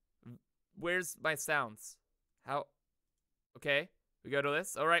that. Where's my sounds? How? Okay. We go to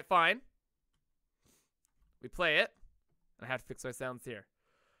this. Alright, fine. We play it. I have to fix my sounds here.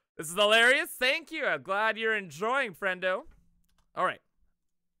 This is hilarious. Thank you. I'm glad you're enjoying, friendo. Alright.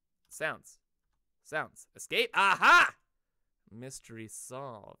 Sounds. Sounds. Escape. Aha! Mystery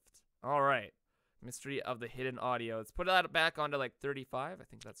solved. Alright. Mystery of the hidden audio. Let's put that back onto like 35. I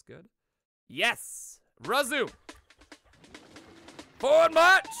think that's good. Yes! Razoo! Forward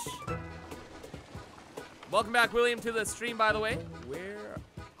march! Welcome back, William, to the stream, by the way. Where?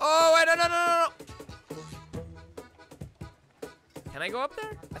 Oh, wait, no. Can I go up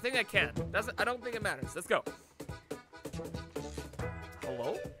there? I think I can. I don't think it matters. Let's go.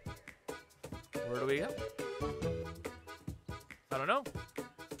 Hello? Where do we go? I don't know.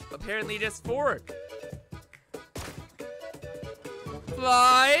 Apparently just forward.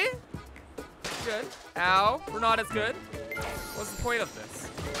 Fly. Good. Ow. We're not as good. What's the point of this?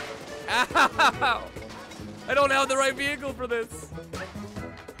 Ow. I don't have the right vehicle for this.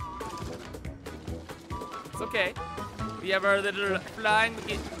 It's okay. We have our little flying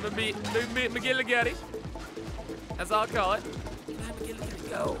McGilligary, as I'll call it. Flying McGilligary,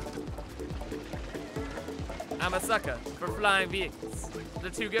 go. I'm a sucker for flying vehicles.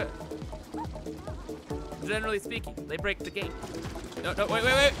 They're too good. Generally speaking, they break the game. No,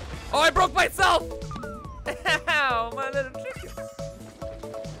 wait. Oh, I broke myself! Ow, my little chicken.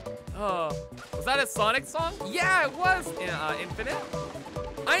 Oh, was that a Sonic song? Yeah, it was, Infinite.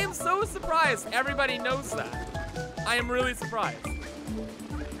 I am so surprised everybody knows that. I am really surprised. I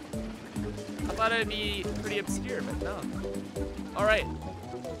thought it'd be pretty obscure, but no. Alright.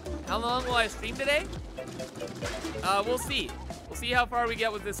 How long will I stream today? We'll see. We'll see how far we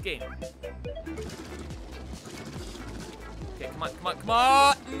get with this game. Okay, come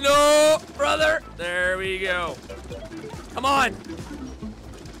on. No, brother. There we go. Come on.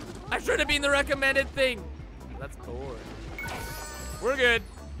 I should have been the recommended thing. That's bored. We're good.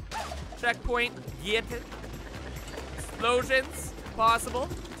 Checkpoint. Get it. Explosions. Possible.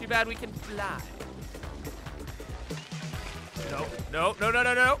 Too bad we can fly. No.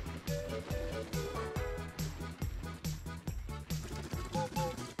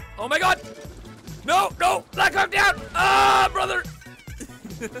 Oh my god! No! Black Hawk down! Ah, brother!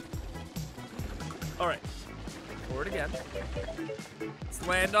 Alright. Forward again. Let's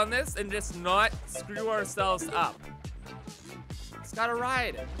land on this and just not screw ourselves up. Just gotta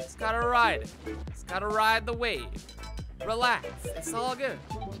ride it. Just gotta ride the wave. Relax. It's all good.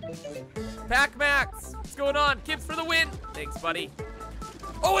 Pac Max! What's going on? Kips for the win! Thanks, buddy.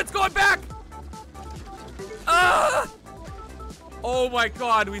 Oh, it's going back! Ah! Oh my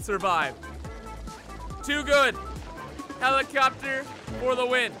god, we survived. Too good. Helicopter for the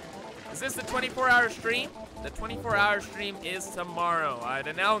win. Is this a 24-hour stream? The 24-hour stream is tomorrow. I'd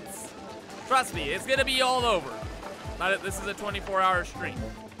announce. Trust me, it's gonna be all over. This is a 24-hour stream.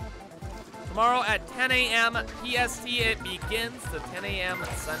 Tomorrow at 10 a.m. PST, it begins the 10 a.m.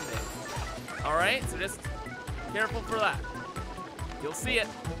 Sunday. Alright, so just careful for that. You'll see it.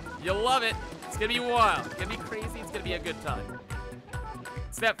 You'll love it. It's gonna be wild. It's gonna be crazy. It's gonna be a good time.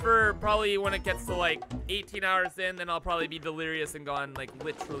 Except for probably when it gets to like 18 hours in, then I'll probably be delirious and gone like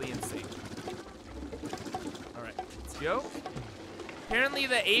literally insane. Alright, let's go. Apparently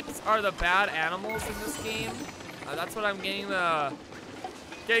the apes are the bad animals in this game. That's what I'm getting the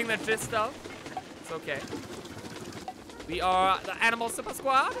gist of. It's okay. We are the Animal Super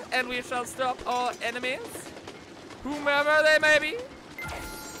Squad, and we shall stop all enemies, whomever they may be.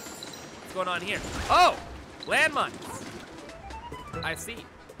 What's going on here? Oh, landmines. I see.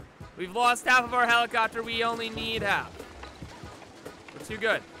 We've lost half of our helicopter. We only need half. We're too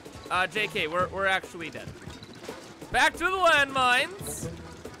good. JK, we're actually dead. Back to the landmines.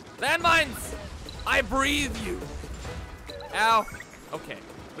 Landmines! I breathe you. Ow. Okay,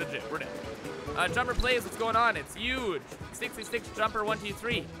 legit, we're dead. Jumper plays, what's going on? It's huge. 66 Jumper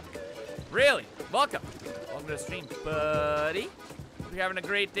 123. Really? Welcome. Welcome to the stream, buddy. Hope you're having a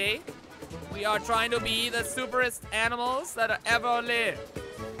great day. We are trying to be the superest animals that ever lived.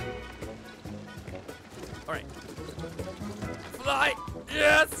 Alright. Fly!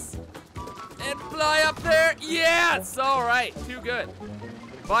 Yes! And fly up there! Yes! Alright, too good.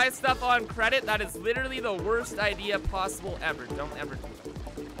 Buy stuff on credit, that is literally the worst idea possible ever. Don't ever do it.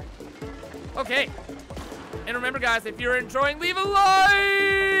 Okay. And remember, guys, if you're enjoying, leave a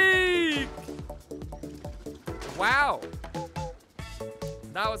like! Wow.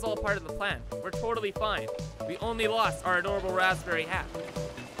 That was all part of the plan. We're totally fine. We only lost our adorable raspberry hat.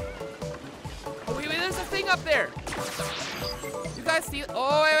 Oh, wait, there's a thing up there. You guys see?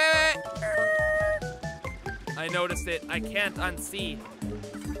 Oh, wait. I noticed it. I can't unsee.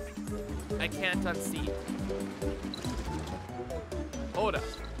 I can't unsee. Hold up.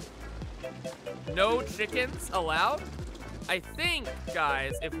 No chickens allowed? I think,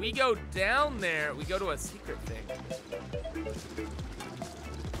 guys, if we go down there, we go to a secret thing.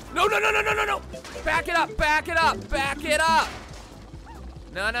 No. Back it up.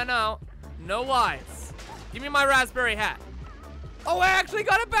 No. No lies. Give me my raspberry hat. Oh, I actually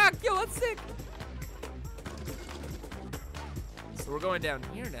got it back. Yo, that's sick. So we're going down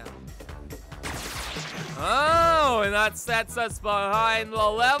here now. Oh, and that sets us behind the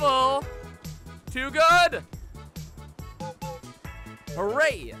level. Too good.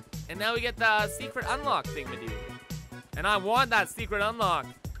 Hooray. And now we get the secret unlock thing to do. And I want that secret unlock.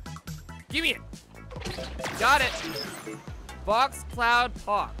 Give me it. Got it. Box Cloud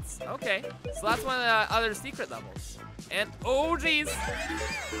Pots. Okay, so that's one of the other secret levels. And oh geez,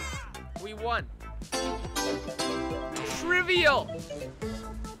 we won. Trivial.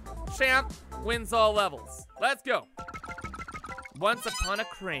 Champ wins all levels. Let's go. Once upon a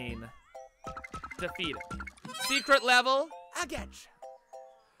crane. Defeated. Secret level, I getcha.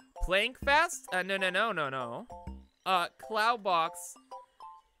 Plank Fest? No. Cloud Box.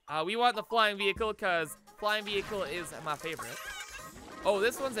 We want the flying vehicle because flying vehicle is my favorite. Oh,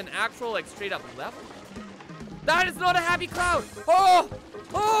 this one's an actual, like, straight up level. That is not a happy cloud. Oh!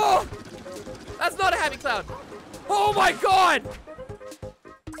 That's not a happy cloud. Oh my god!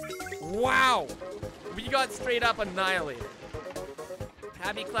 Wow. We got straight up annihilated.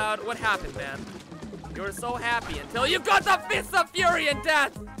 Happy cloud, what happened, man? You were so happy until you got the Fists of Fury and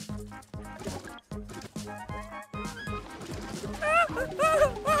Death!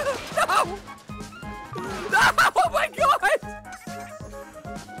 No! Oh my god!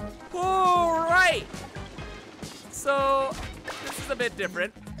 Alright! So, this is a bit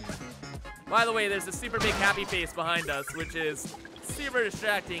different. By the way, there's a super big happy face behind us, which is super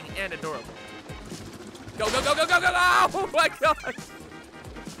distracting and adorable. Go! Oh my god!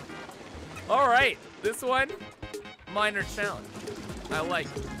 Alright, this one, minor challenge. I like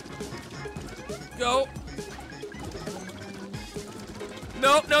it. Go!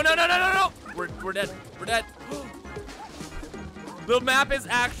 No! We're dead. The map is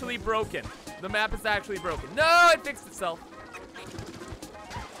actually broken. No, it fixed itself.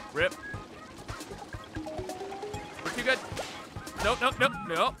 Rip. We're too good.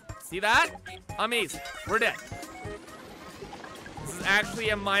 No. See that? Amazing. We're dead. This is actually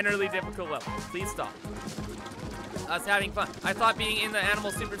a minorly difficult level. Please stop. Us having fun. I thought being in the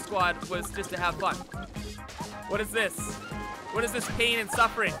Animal Super Squad was just to have fun. What is this? What is this pain and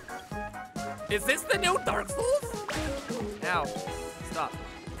suffering? Is this the new Dark Souls? Ow. Stop.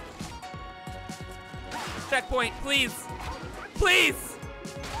 Checkpoint, please. Please!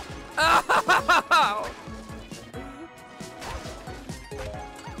 Ow!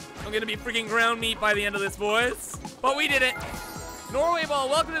 I'm gonna be freaking ground meat by the end of this, boys. But we did it. Norway Ball,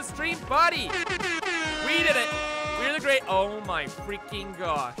 welcome to the stream, buddy. We did it. We're the great. Oh my freaking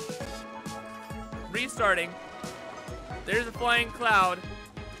gosh. Restarting. There's a flying cloud.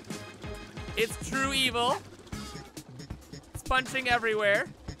 It's true evil. It's punching everywhere.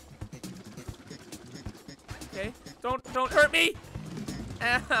 Okay. Don't hurt me.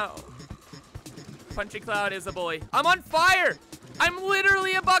 Ow. Punchy cloud is a bully. I'm on fire. I'm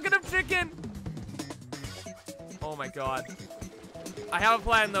literally a bucket of chicken. Oh my god. I have a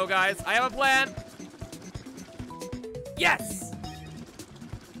plan though, guys. I have a plan. Yes.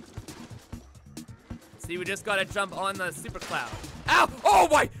 See, we just gotta jump on the super cloud. Ow! Oh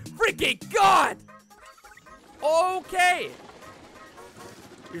my freaking god! Okay.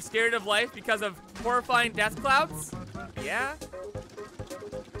 You're scared of life because of horrifying death clouds? Yeah.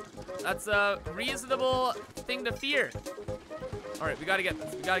 That's a reasonable thing to fear. All right, we gotta get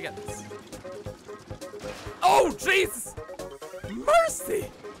this. Oh, jeez!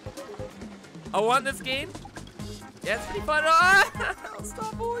 Mercy! I want this game. Yeah, it's pretty fun. Ah,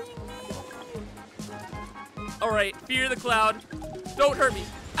 stop bullying me. All right, fear the cloud. Don't hurt me.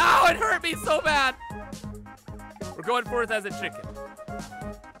 Ow, it hurt me so bad. We're going forth as a chicken.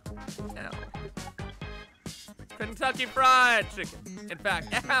 Ow. Kentucky Fried Chicken. In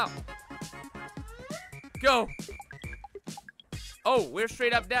fact, ow. Go. Oh, we're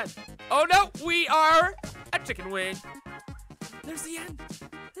straight up dead. Oh no, we are a chicken wing. There's the end.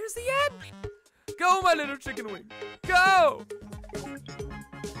 There's the end. Go, my little chicken wing. Go.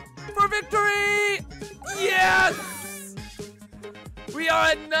 For victory. Yes! We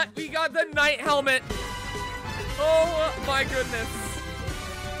got the knight helmet. Oh my goodness.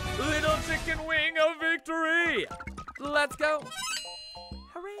 Little chicken wing of victory. Let's go.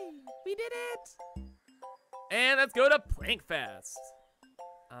 Hooray, we did it. And let's go to Plankfest.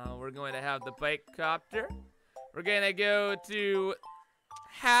 We're going to have the bike copter. We're gonna go to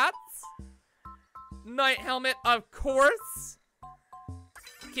hats. Knight helmet, of course.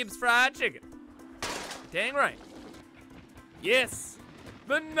 Kibitz fried chicken. Dang right. Yes.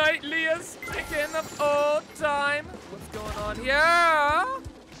 The nightliest chicken of all time. What's going on here?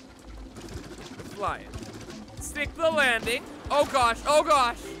 We're flying. Stick the landing. Oh gosh, oh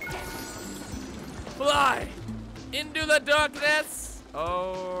gosh. Fly into the darkness.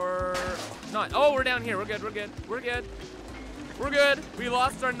 Or not. Oh, we're down here. We're good, we're good, we're good. We're good. We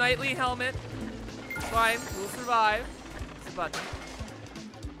lost our knightly helmet. Fine, we'll survive. What's the button?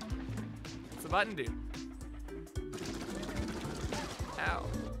 What's the button do? Ow.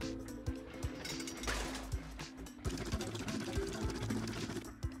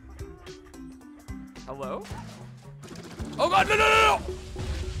 Hello? Oh god, no, no, no,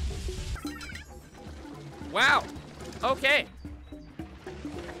 no! Wow. Okay.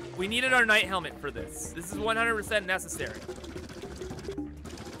 We needed our knight helmet for this. This is 100% necessary.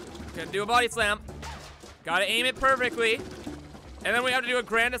 Gonna do a body slam. Gotta aim it perfectly. And then we have to do a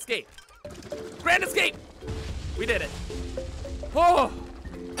grand escape. Grand escape! We did it. Oh!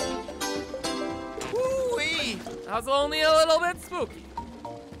 Woo-wee! That was only a little bit spooky.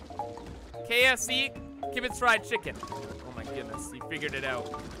 KFC, Kibitz fried chicken. Oh my goodness, he figured it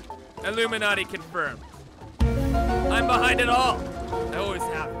out. Illuminati confirmed. I'm behind it all. I always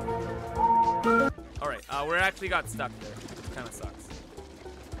have. Alright, we're actually got stuck there. Kinda sucks.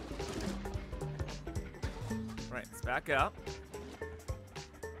 Alright, let's back up.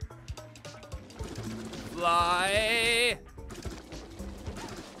 Fly.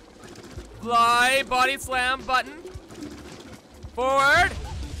 Fly, body slam button. Forward.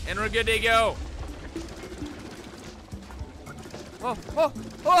 And we're good to go. Oh, oh,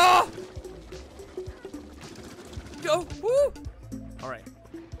 oh! Go, woo! Alright,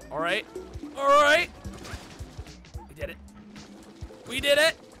 alright, alright. We did it. We did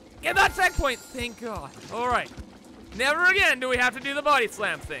it. Get that checkpoint, thank God. Alright. Never again do we have to do the body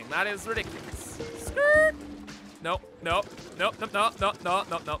slam thing. That is ridiculous. Skirt. Nope, nope, nope, nope, no, no, no,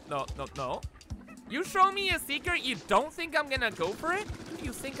 no, no, no, no, no. You show me a secret, you don't think I'm gonna go for it? Who do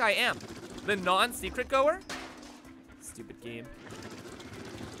you think I am? The non-secret goer? Stupid game.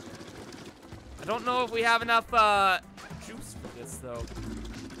 I don't know if we have enough juice for this though.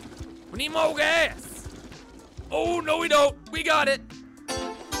 We need more gas. Oh no we don't. We got it.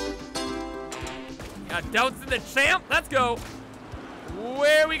 Got doubts in the champ. Let's go.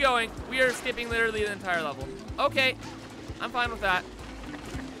 Where are we going? We are skipping literally the entire level. Okay, I'm fine with that.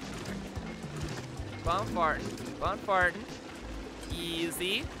 Keep on farting. Keep on farting.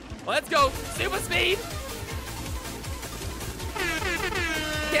 Easy. Let's go. Super speed.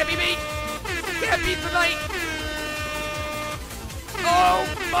 Can't be beat. Can't beat tonight. Oh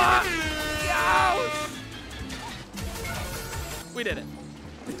my gosh. We did it.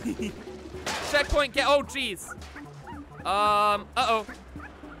 Checkpoint. Oh jeez. Uh-oh.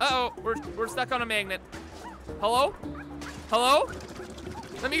 Uh-oh. We're stuck on a magnet. Hello? Hello?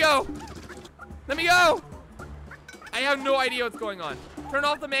 Let me go. Let me go. I have no idea what's going on. Turn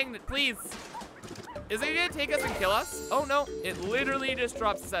off the magnet, please. Is it gonna take us and kill us? Oh no, it literally just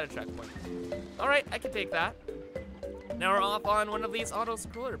drops us at a checkpoint. All right, I can take that. Now we're off on one of these auto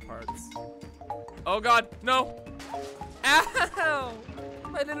scroller parts. Oh God, no. Ow,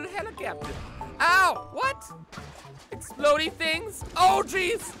 my little helicopter. Ow, what? Explodey things? Oh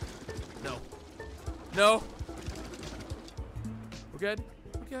jeez. No, no. We're good,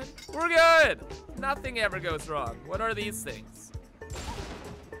 we're good, we're good. Nothing ever goes wrong. What are these things?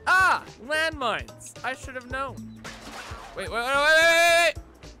 Ah, landmines. I should have known. Wait.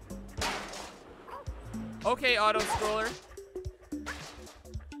 Okay, auto scroller.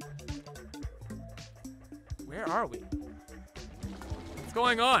 Where are we? What's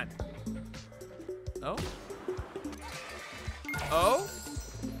going on? Oh? Oh?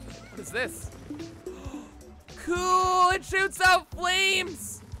 What is this? Cool, it shoots out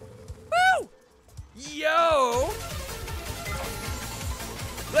flames. Woo! Yo!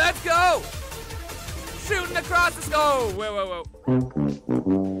 Let's go! Shooting across the sky. Whoa.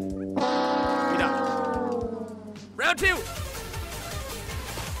 We done. Round 2.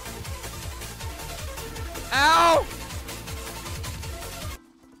 Ow!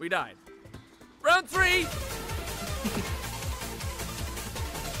 We died. Round 3.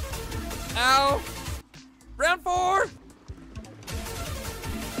 Ow. Round 4.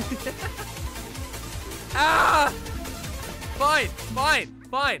 Ah! Fine, fine,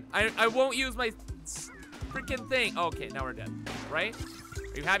 fine. I won't use my freaking thing. Okay, now we're dead. Right?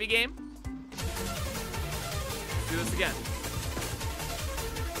 Are you happy, game? Let's do this again.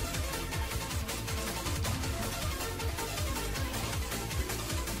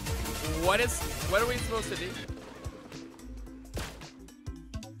 What are we supposed to do?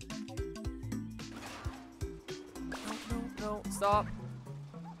 No, stop.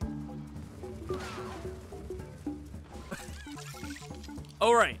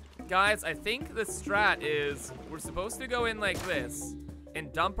 Alright, guys, I think the strat is we're supposed to go in like this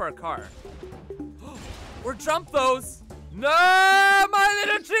and dump our car. Or jump those! No, my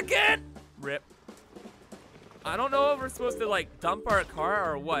little chicken! Rip. I don't know if we're supposed to like dump our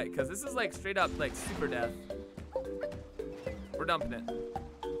car or what, because this is like straight up like super death. We're dumping it.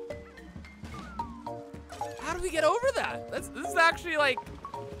 How do we get over that? This is actually like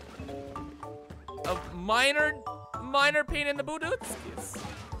a minor pain in the bootskis.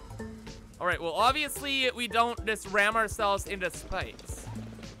 All right, well obviously we don't just ram ourselves into spikes.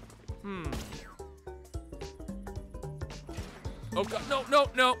 Oh god,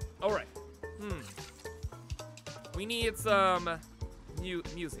 no. All right. We need some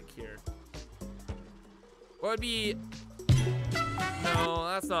music here. What would be? No,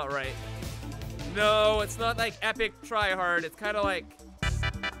 that's not right. No, it's not like epic try hard. It's kind of like,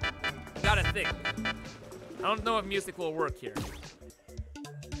 gotta think. I don't know if music will work here.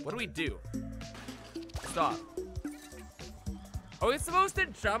 What do we do? Stop. Are we supposed to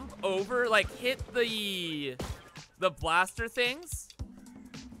jump over, like hit the blaster things?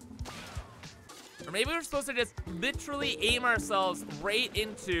 Or maybe we're supposed to just literally aim ourselves right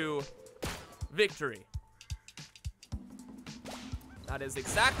into victory. That is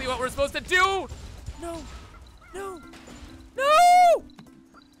exactly what we're supposed to do! No!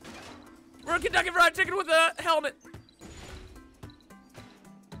 We're a Kentucky Fried Chicken with a helmet.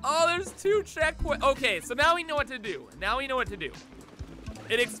 Oh, there's 2 checkpoints. Okay, so now we know what to do.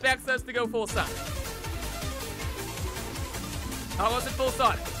 It expects us to go full Sonic. How was it full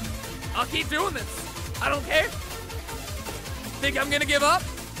Sonic? I'll keep doing this. I don't care. Think I'm gonna give up?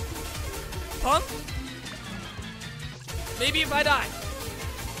 Punk? Maybe if I die.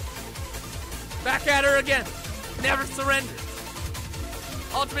 Back at her again. Never surrender.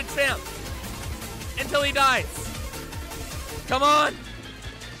 Ultimate champ. Until he dies. Come on.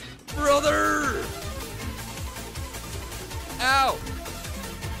 Brother. Ow.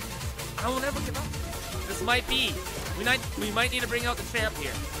 I will never give up. This might be. We might need to bring out the champ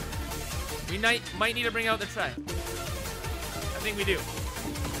here. We might need to bring out the champ. I think we do.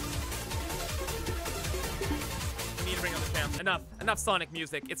 We need to bring out the champ. Enough Sonic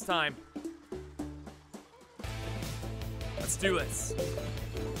music. It's time. Let's do this.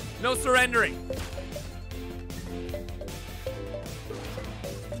 No surrendering.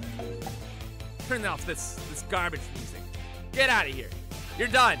 Turn off this garbage music. Get out of here. You're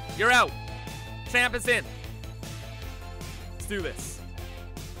done. You're out. Champ is in. Let's do this.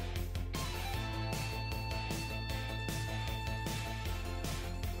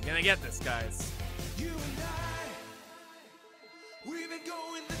 I'm gonna get this, guys. You and I, we've been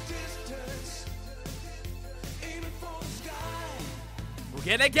going the distance, aiming for the sky. We're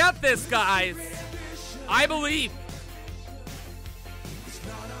gonna get this, guys. I believe.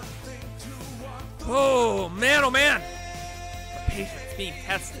 Oh man, my patience being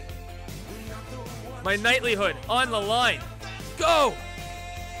tested. My knightlyhood on the line. Go!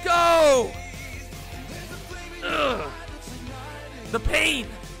 Go! Ugh. The pain!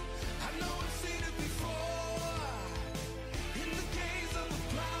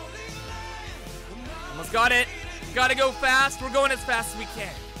 Almost got it. Gotta go fast. We're going as fast as we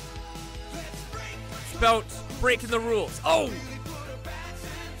can. It's about breaking the rules. Oh!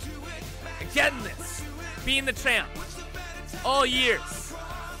 Getting this. Being the champ. All years.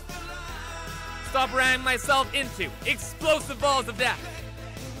 Stop ramming myself into explosive balls of death.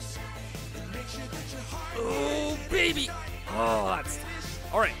 Oh, baby. Oh, that's...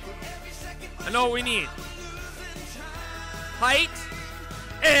 Alright. I know what we need. Height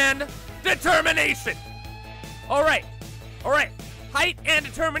and determination. Alright. Alright. Height and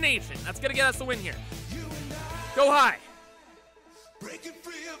determination. That's gonna get us the win here. Go high.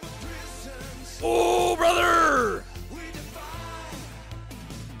 Oh, brother!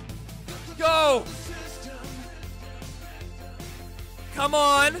 Go! Come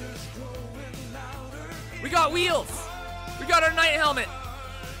on! We got wheels! We got our knight helmet!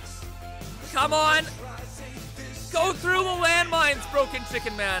 Come on! Go through the landmines, broken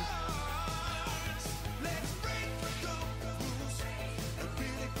chicken man!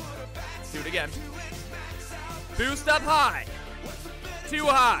 Let's do it again. Boost up high. Too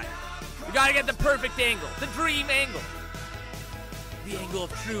high. We gotta get the perfect angle. The dream angle. The angle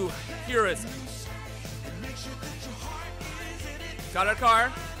of true heroism. Got our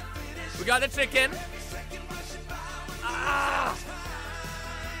car. We got the chicken. Ah!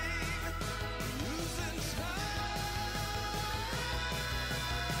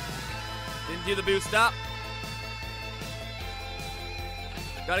 Didn't do the boost up.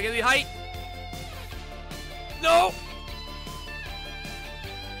 Gotta get the height. No!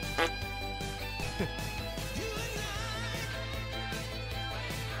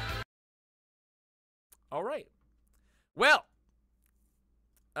 All right. Well,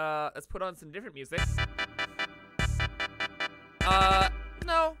 let's put on some different music.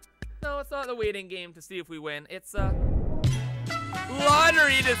 No, it's not the waiting game to see if we win. It's lottery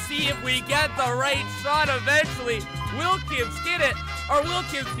to see if we get the right shot eventually. Will Kids get it? Or will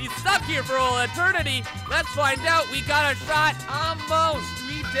Kids be stuck here for all eternity? Let's find out. We got a shot. Almost.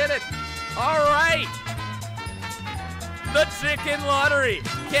 We did it. All right. The chicken lottery.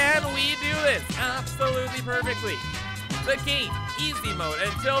 Can we do this? Absolutely perfectly. The game, easy mode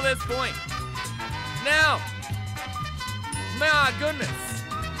until this point. Now, my goodness.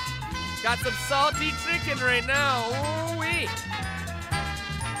 Got some salty chicken right now. Ooh-wee.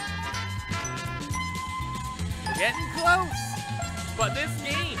 We're getting close. But this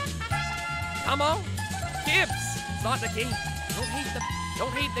game, come on, Kibs. It's not the game.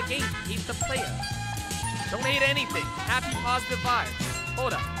 Don't hate the game. Hate the player. Don't hate anything. Happy, positive vibes.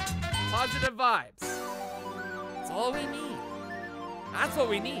 Hold up. Positive vibes. That's all we need. That's what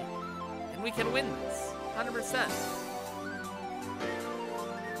we need. And we can win this. 100%.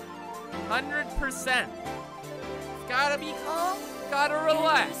 100%. Gotta be calm. Gotta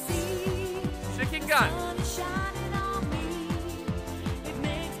relax. Chicken gun.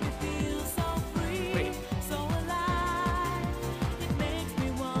 Wait.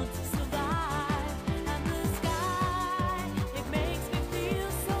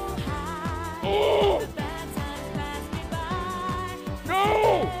 Oh!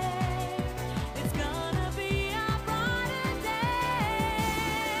 No! It's gonna be a brighter day.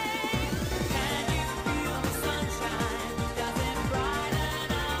 Can you feel the sunshine? Does it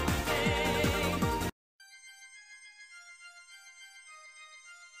brighten up the day?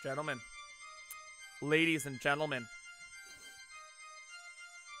 Gentlemen, ladies and gentlemen,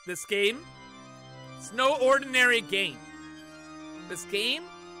 this game is no ordinary game. This game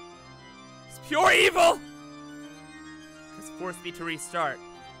is pure evil. It's forced me to restart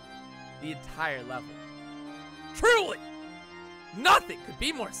the entire level. Truly, nothing could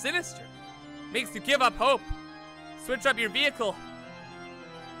be more sinister. Makes you give up hope, switch up your vehicle,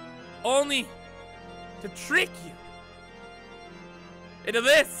 only to trick you into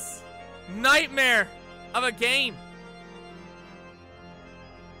this nightmare of a game.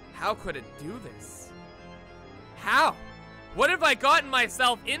 How could it do this? How? What have I gotten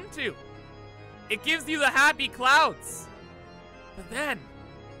myself into? It gives you the happy clouds, but then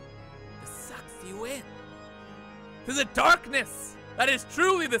it sucks you in to the darkness that is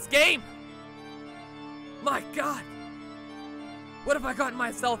truly this game. My God, what have I gotten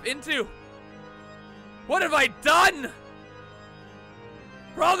myself into? What have I done?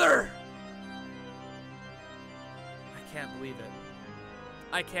 Brother! I can't believe it.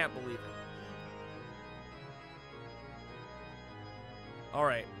 I can't believe it.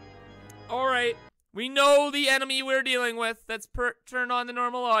 Alright. Alright. We know the enemy we're dealing with. Let's turn on the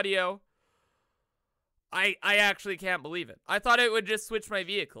normal audio. I actually can't believe it. I thought it would just switch my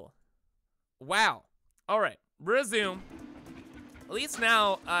vehicle. Wow. Alright. Resume. At least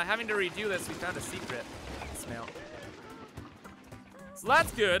now, having to redo this, we found a secret. Smell. So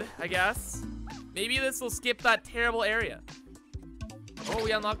that's good, I guess. Maybe this will skip that terrible area. Oh,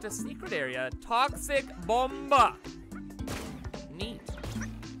 we unlocked a secret area. Toxic Bomba. Neat.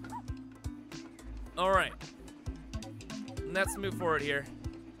 Alright. Let's move forward here.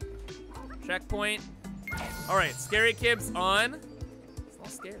 Checkpoint. Alright, Scary Kibs on. It's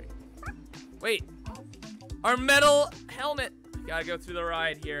not scary. Wait. Our metal helmet. Gotta go through the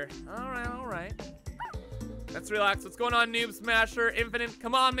ride here. Alright, alright. Let's relax. What's going on, Noob Smasher? Infinite.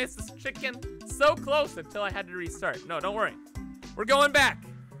 Come on, Mrs. Chicken. So close until I had to restart. No, don't worry. We're going back.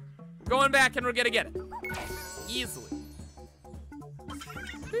 We're going back and we're gonna get it. Easily.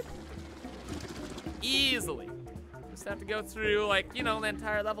 Easily. Just have to go through, like, you know, the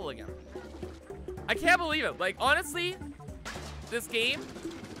entire level again. I can't believe it. Like, honestly, this game,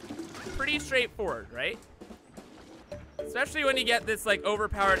 pretty straightforward, right? Especially when you get this, like,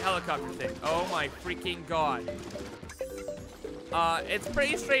 overpowered helicopter thing. Oh my freaking God. It's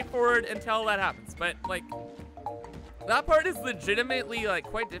pretty straightforward until that happens, but like, that part is legitimately like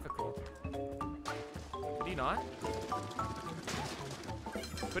quite difficult. Could you not?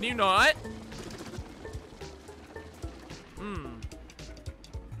 Could you not?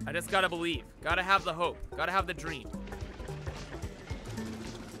 I just gotta believe. Gotta have the hope. Gotta have the dream.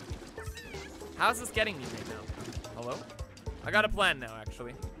 How's this getting me right now? Hello? I got a plan now,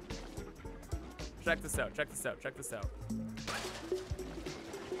 actually. Check this out, check this out, check this out.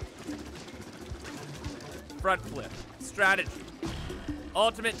 Front flip. Strategy.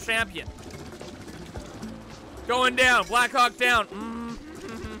 Ultimate champion. Going down. Black Hawk down.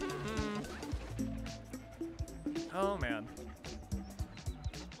 Oh, man.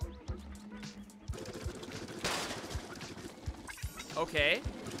 Okay.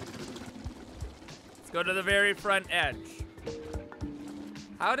 Let's go to the very front edge.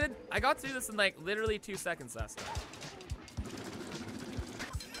 How did... I got through this in like literally 2 seconds last time.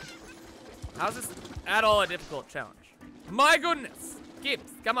 How's this at all a difficult challenge? My goodness.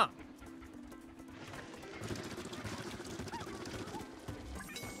 Gibbs, come on.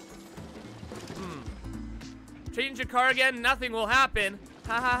 Change your car again, nothing will happen.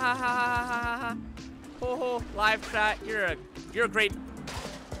 Ha ha ha ha ha ha ha. Ho ho, live chat, you're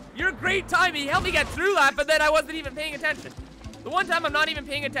great timing. Help me get through that, but then I wasn't even paying attention. The one time I'm not even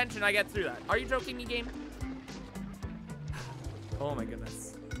paying attention, I get through that. Are you joking me, game? Oh my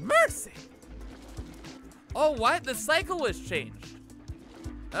goodness. Mercy! Oh, what? The cycle was changed.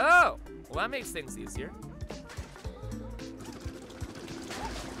 Oh, well that makes things easier.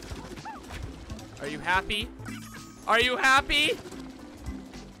 Are you happy? Are you happy?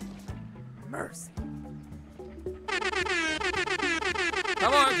 Mercy.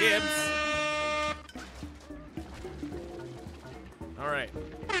 Come on, Gibbs. All right.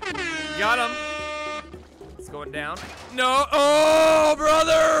 Got him. It's going down. No. Oh,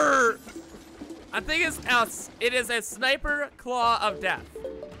 brother. I think it is a sniper claw of death.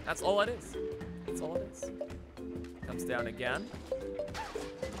 That's all it is. That's all it is. Comes down again.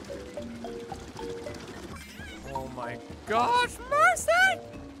 Oh my gosh, mercy!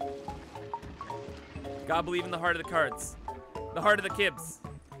 God believe in the heart of the cards. The heart of the kibs.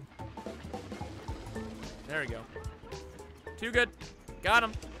 There we go. Too good. Got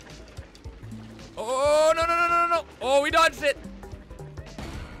him. Oh, no, no, no, no, no. Oh, we dodged it.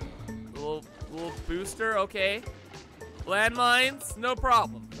 Little booster, okay. Landmines, no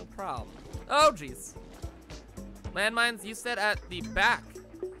problem. No problem. Oh, jeez. Landmines, you said at the back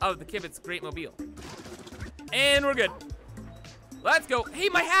of the Kibitz Great Mobile. And we're good. Let's go. Hey,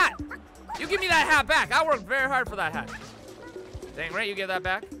 my hat! You give me that hat back. I worked very hard for that hat. Dang right, you give that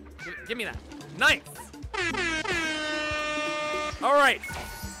back. Give me that. Nice. All right.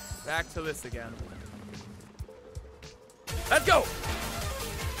 Back to this again. Let's go.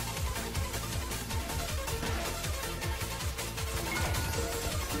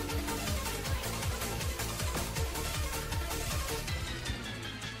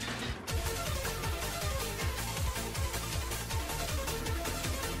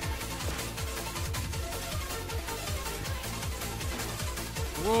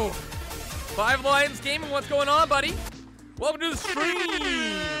 Whoa. 5 Lions Gaming, what's going on, buddy? Welcome to the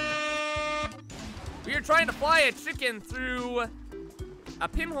stream. We are trying to fly a chicken through a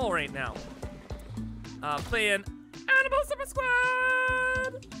pinhole right now. Playing Animal Super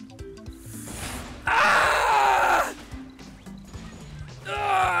Squad. Ah!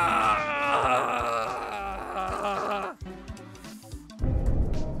 Ah!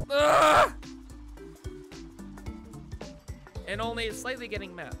 Ah! And only slightly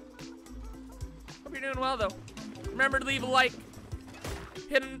getting mad. Hope you're doing well, though. Remember to leave a like.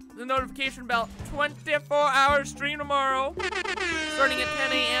 Hit the notification bell. 24-hour stream tomorrow. Starting at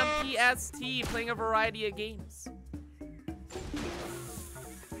 10 a.m. PST, playing a variety of games.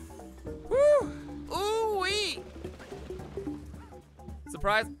 Woo! Ooh-wee!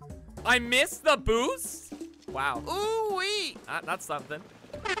 Surprise. I missed the boost? Wow. Ooh-wee! That's something.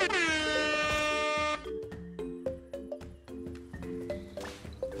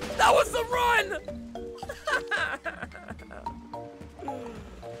 That was the run!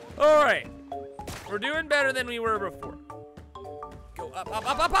 All right. We're doing better than we were before. Go up, up,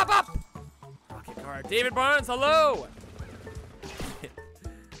 up, up, up, up! Rocket car. David Barnes, hello!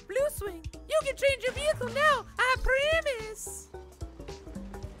 Blue Swing, you can change your vehicle now, I promise!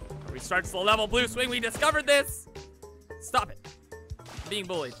 Restarts the level, Blue Swing, we discovered this! Stop it. I'm being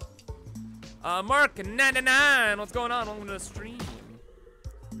bullied. Mark99, what's going on? Welcome to the stream.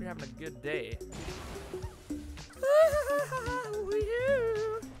 You're having a good day.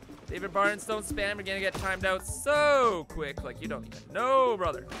 David Barnes, don't spam. We're gonna get timed out so quick, like you don't even know,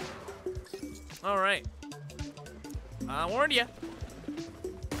 brother. All right. I warned you.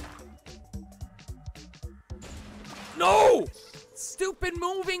 No! Stupid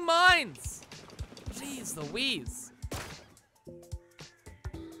moving mines. Jeez Louise.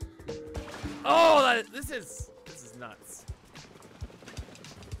 Oh, this is nuts.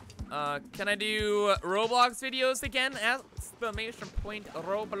 Can I do Roblox videos again? Exclamation point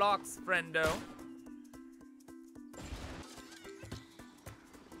Roblox friendo.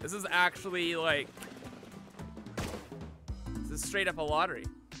 This is actually like, this is straight up a lottery.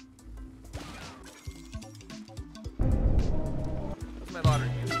 What's my lottery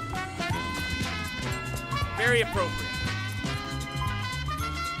music? Very appropriate.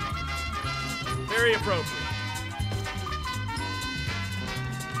 Very appropriate.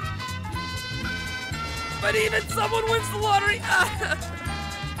 But even someone wins the lottery.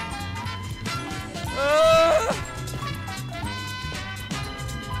 Oh.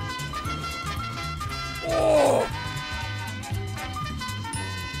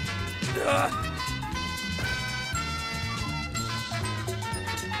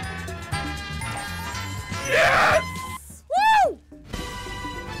 Yes! Woo!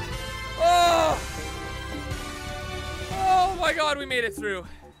 Oh! Oh my God, we made it through.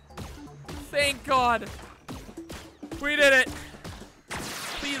 Thank God. We did it.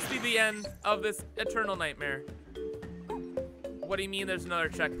 Please be the end of this eternal nightmare. What do you mean there's another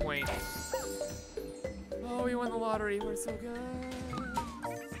checkpoint? Oh, we won the lottery. We're so good.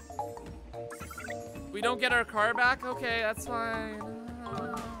 We don't get our car back? Okay, that's fine.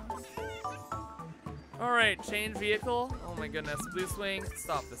 All right, change vehicle. Oh my goodness, blue swing.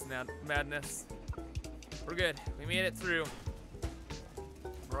 Stop this madness. We're good. We made it through.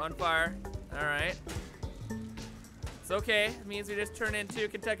 We're on fire. All right. It's okay. It means we just turn into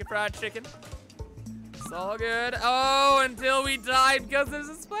Kentucky Fried Chicken. It's all good. Oh, until we died because there's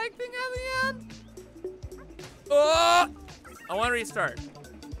a spike thing at the end. Oh! I want to restart.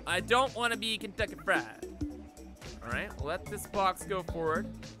 I don't want to be Kentucky Fried. All right, let this box go forward.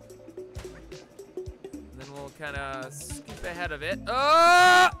 Then we'll kind of scoop ahead of it.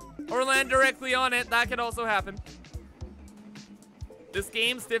 Oh! Or land directly on it. That could also happen. This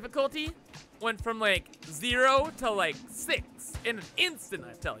game's difficulty went from like 0 to like 6 in an instant,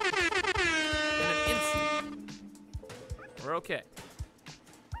 I tell you. In an instant. We're okay.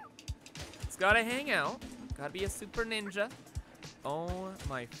 It's gotta hang out. Gotta be a super ninja. Oh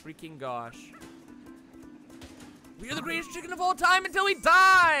my freaking gosh. We are the greatest chicken of all time until we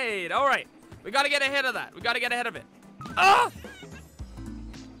died. All right, we gotta get ahead of that. We gotta get ahead of it. Ah!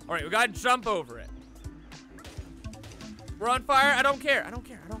 All right, we gotta jump over it. We're on fire. I don't care. I don't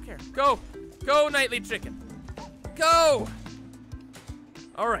care. I don't care. Go. Go, nightly chicken. Go.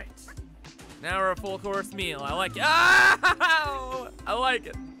 All right. Now we're a full course meal. I like it. Ah! I like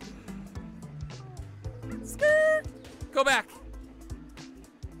it. Skirt. Go back.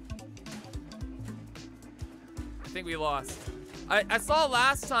 I think we lost. I saw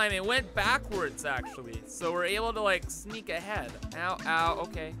last time it went backwards actually. So we're able to like sneak ahead. Ow, ow,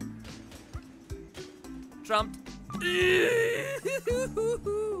 okay. Jumped. This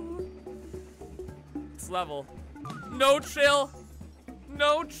level. No chill.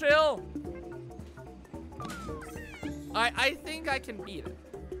 No chill. I think I can beat it.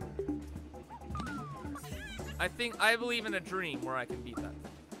 I believe in a dream where I can beat that.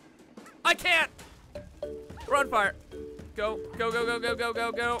 I can't! We're on fire. Go, go, go, go, go, go,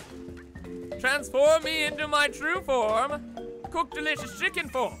 go, go. Transform me into my true form. Cook delicious chicken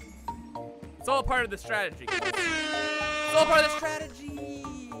form. It's all part of the strategy, guys. It's all part of the strategy.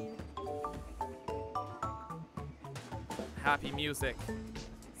 Happy music.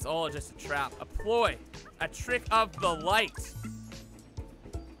 It's all just a trap, a ploy, a trick of the light.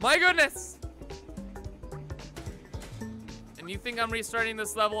 My goodness. And you think I'm restarting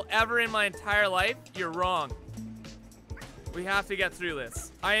this level ever in my entire life? You're wrong. We have to get through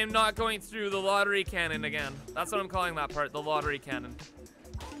this. I am not going through the lottery cannon again. That's what I'm calling that part, the lottery cannon.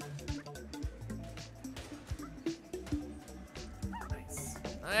 Nice.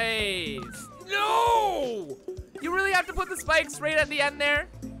 Nice. No! You really have to put the spikes right at the end there?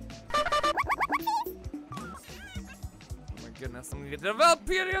 Oh my goodness, I'm gonna develop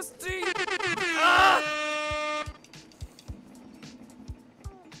PTSD. Ah!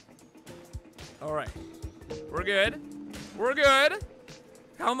 All right, we're good. We're good.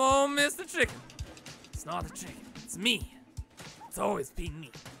 Come on, Mr. Chicken. It's not the chicken, it's me. It's always been me.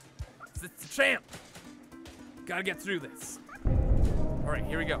 It's the champ. Gotta get through this. All right,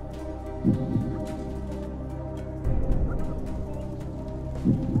 here we go.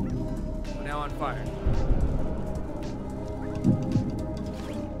 on fire.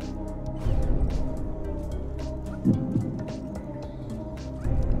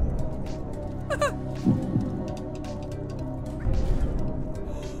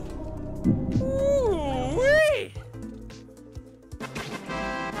 Ooh-wee.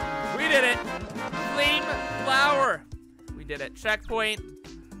 We did it. Flame flower. We did it. Checkpoint.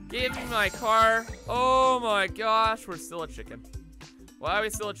 Give me my car. Oh my gosh, we're still a chicken. Why are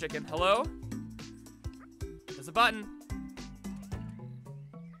we still a chicken? Hello? There's a button.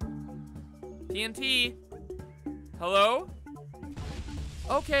 TNT. Hello?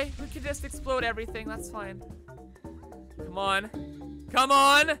 Okay, we can just explode everything. That's fine. Come on. Come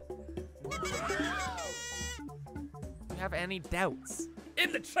on! Do you have any doubts?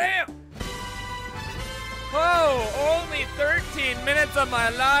 In the champ! Oh, only 13 minutes of my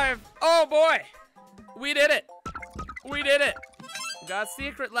life. Oh boy. We did it. We did it. We got a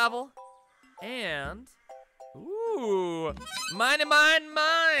secret level. And, ooh, mine,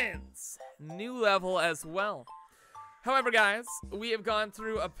 mines. New level as well. However, guys, we have gone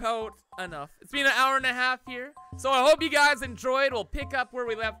through about enough. It's been an hour and a half here. So I hope you guys enjoyed. We'll pick up where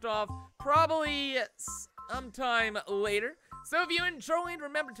we left off probably sometime later. So if you enjoyed,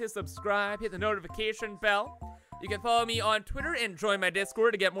 remember to subscribe, hit the notification bell. You can follow me on Twitter and join my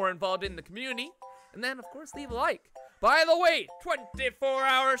Discord to get more involved in the community. And then, of course, leave a like. By the way,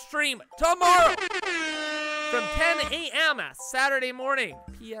 24-hour stream tomorrow from 10 a.m. Saturday morning,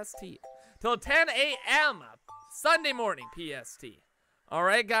 PST, till 10 a.m. Sunday morning, PST. All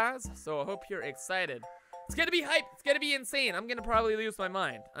right, guys? So I hope you're excited. It's going to be hype. It's going to be insane. I'm going to probably lose my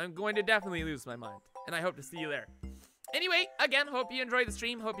mind. I'm going to definitely lose my mind. And I hope to see you there. Anyway, again, hope you enjoyed the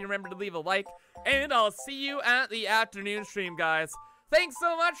stream. Hope you remember to leave a like. And I'll see you at the afternoon stream, guys. Thanks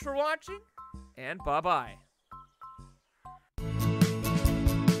so much for watching. And bye-bye.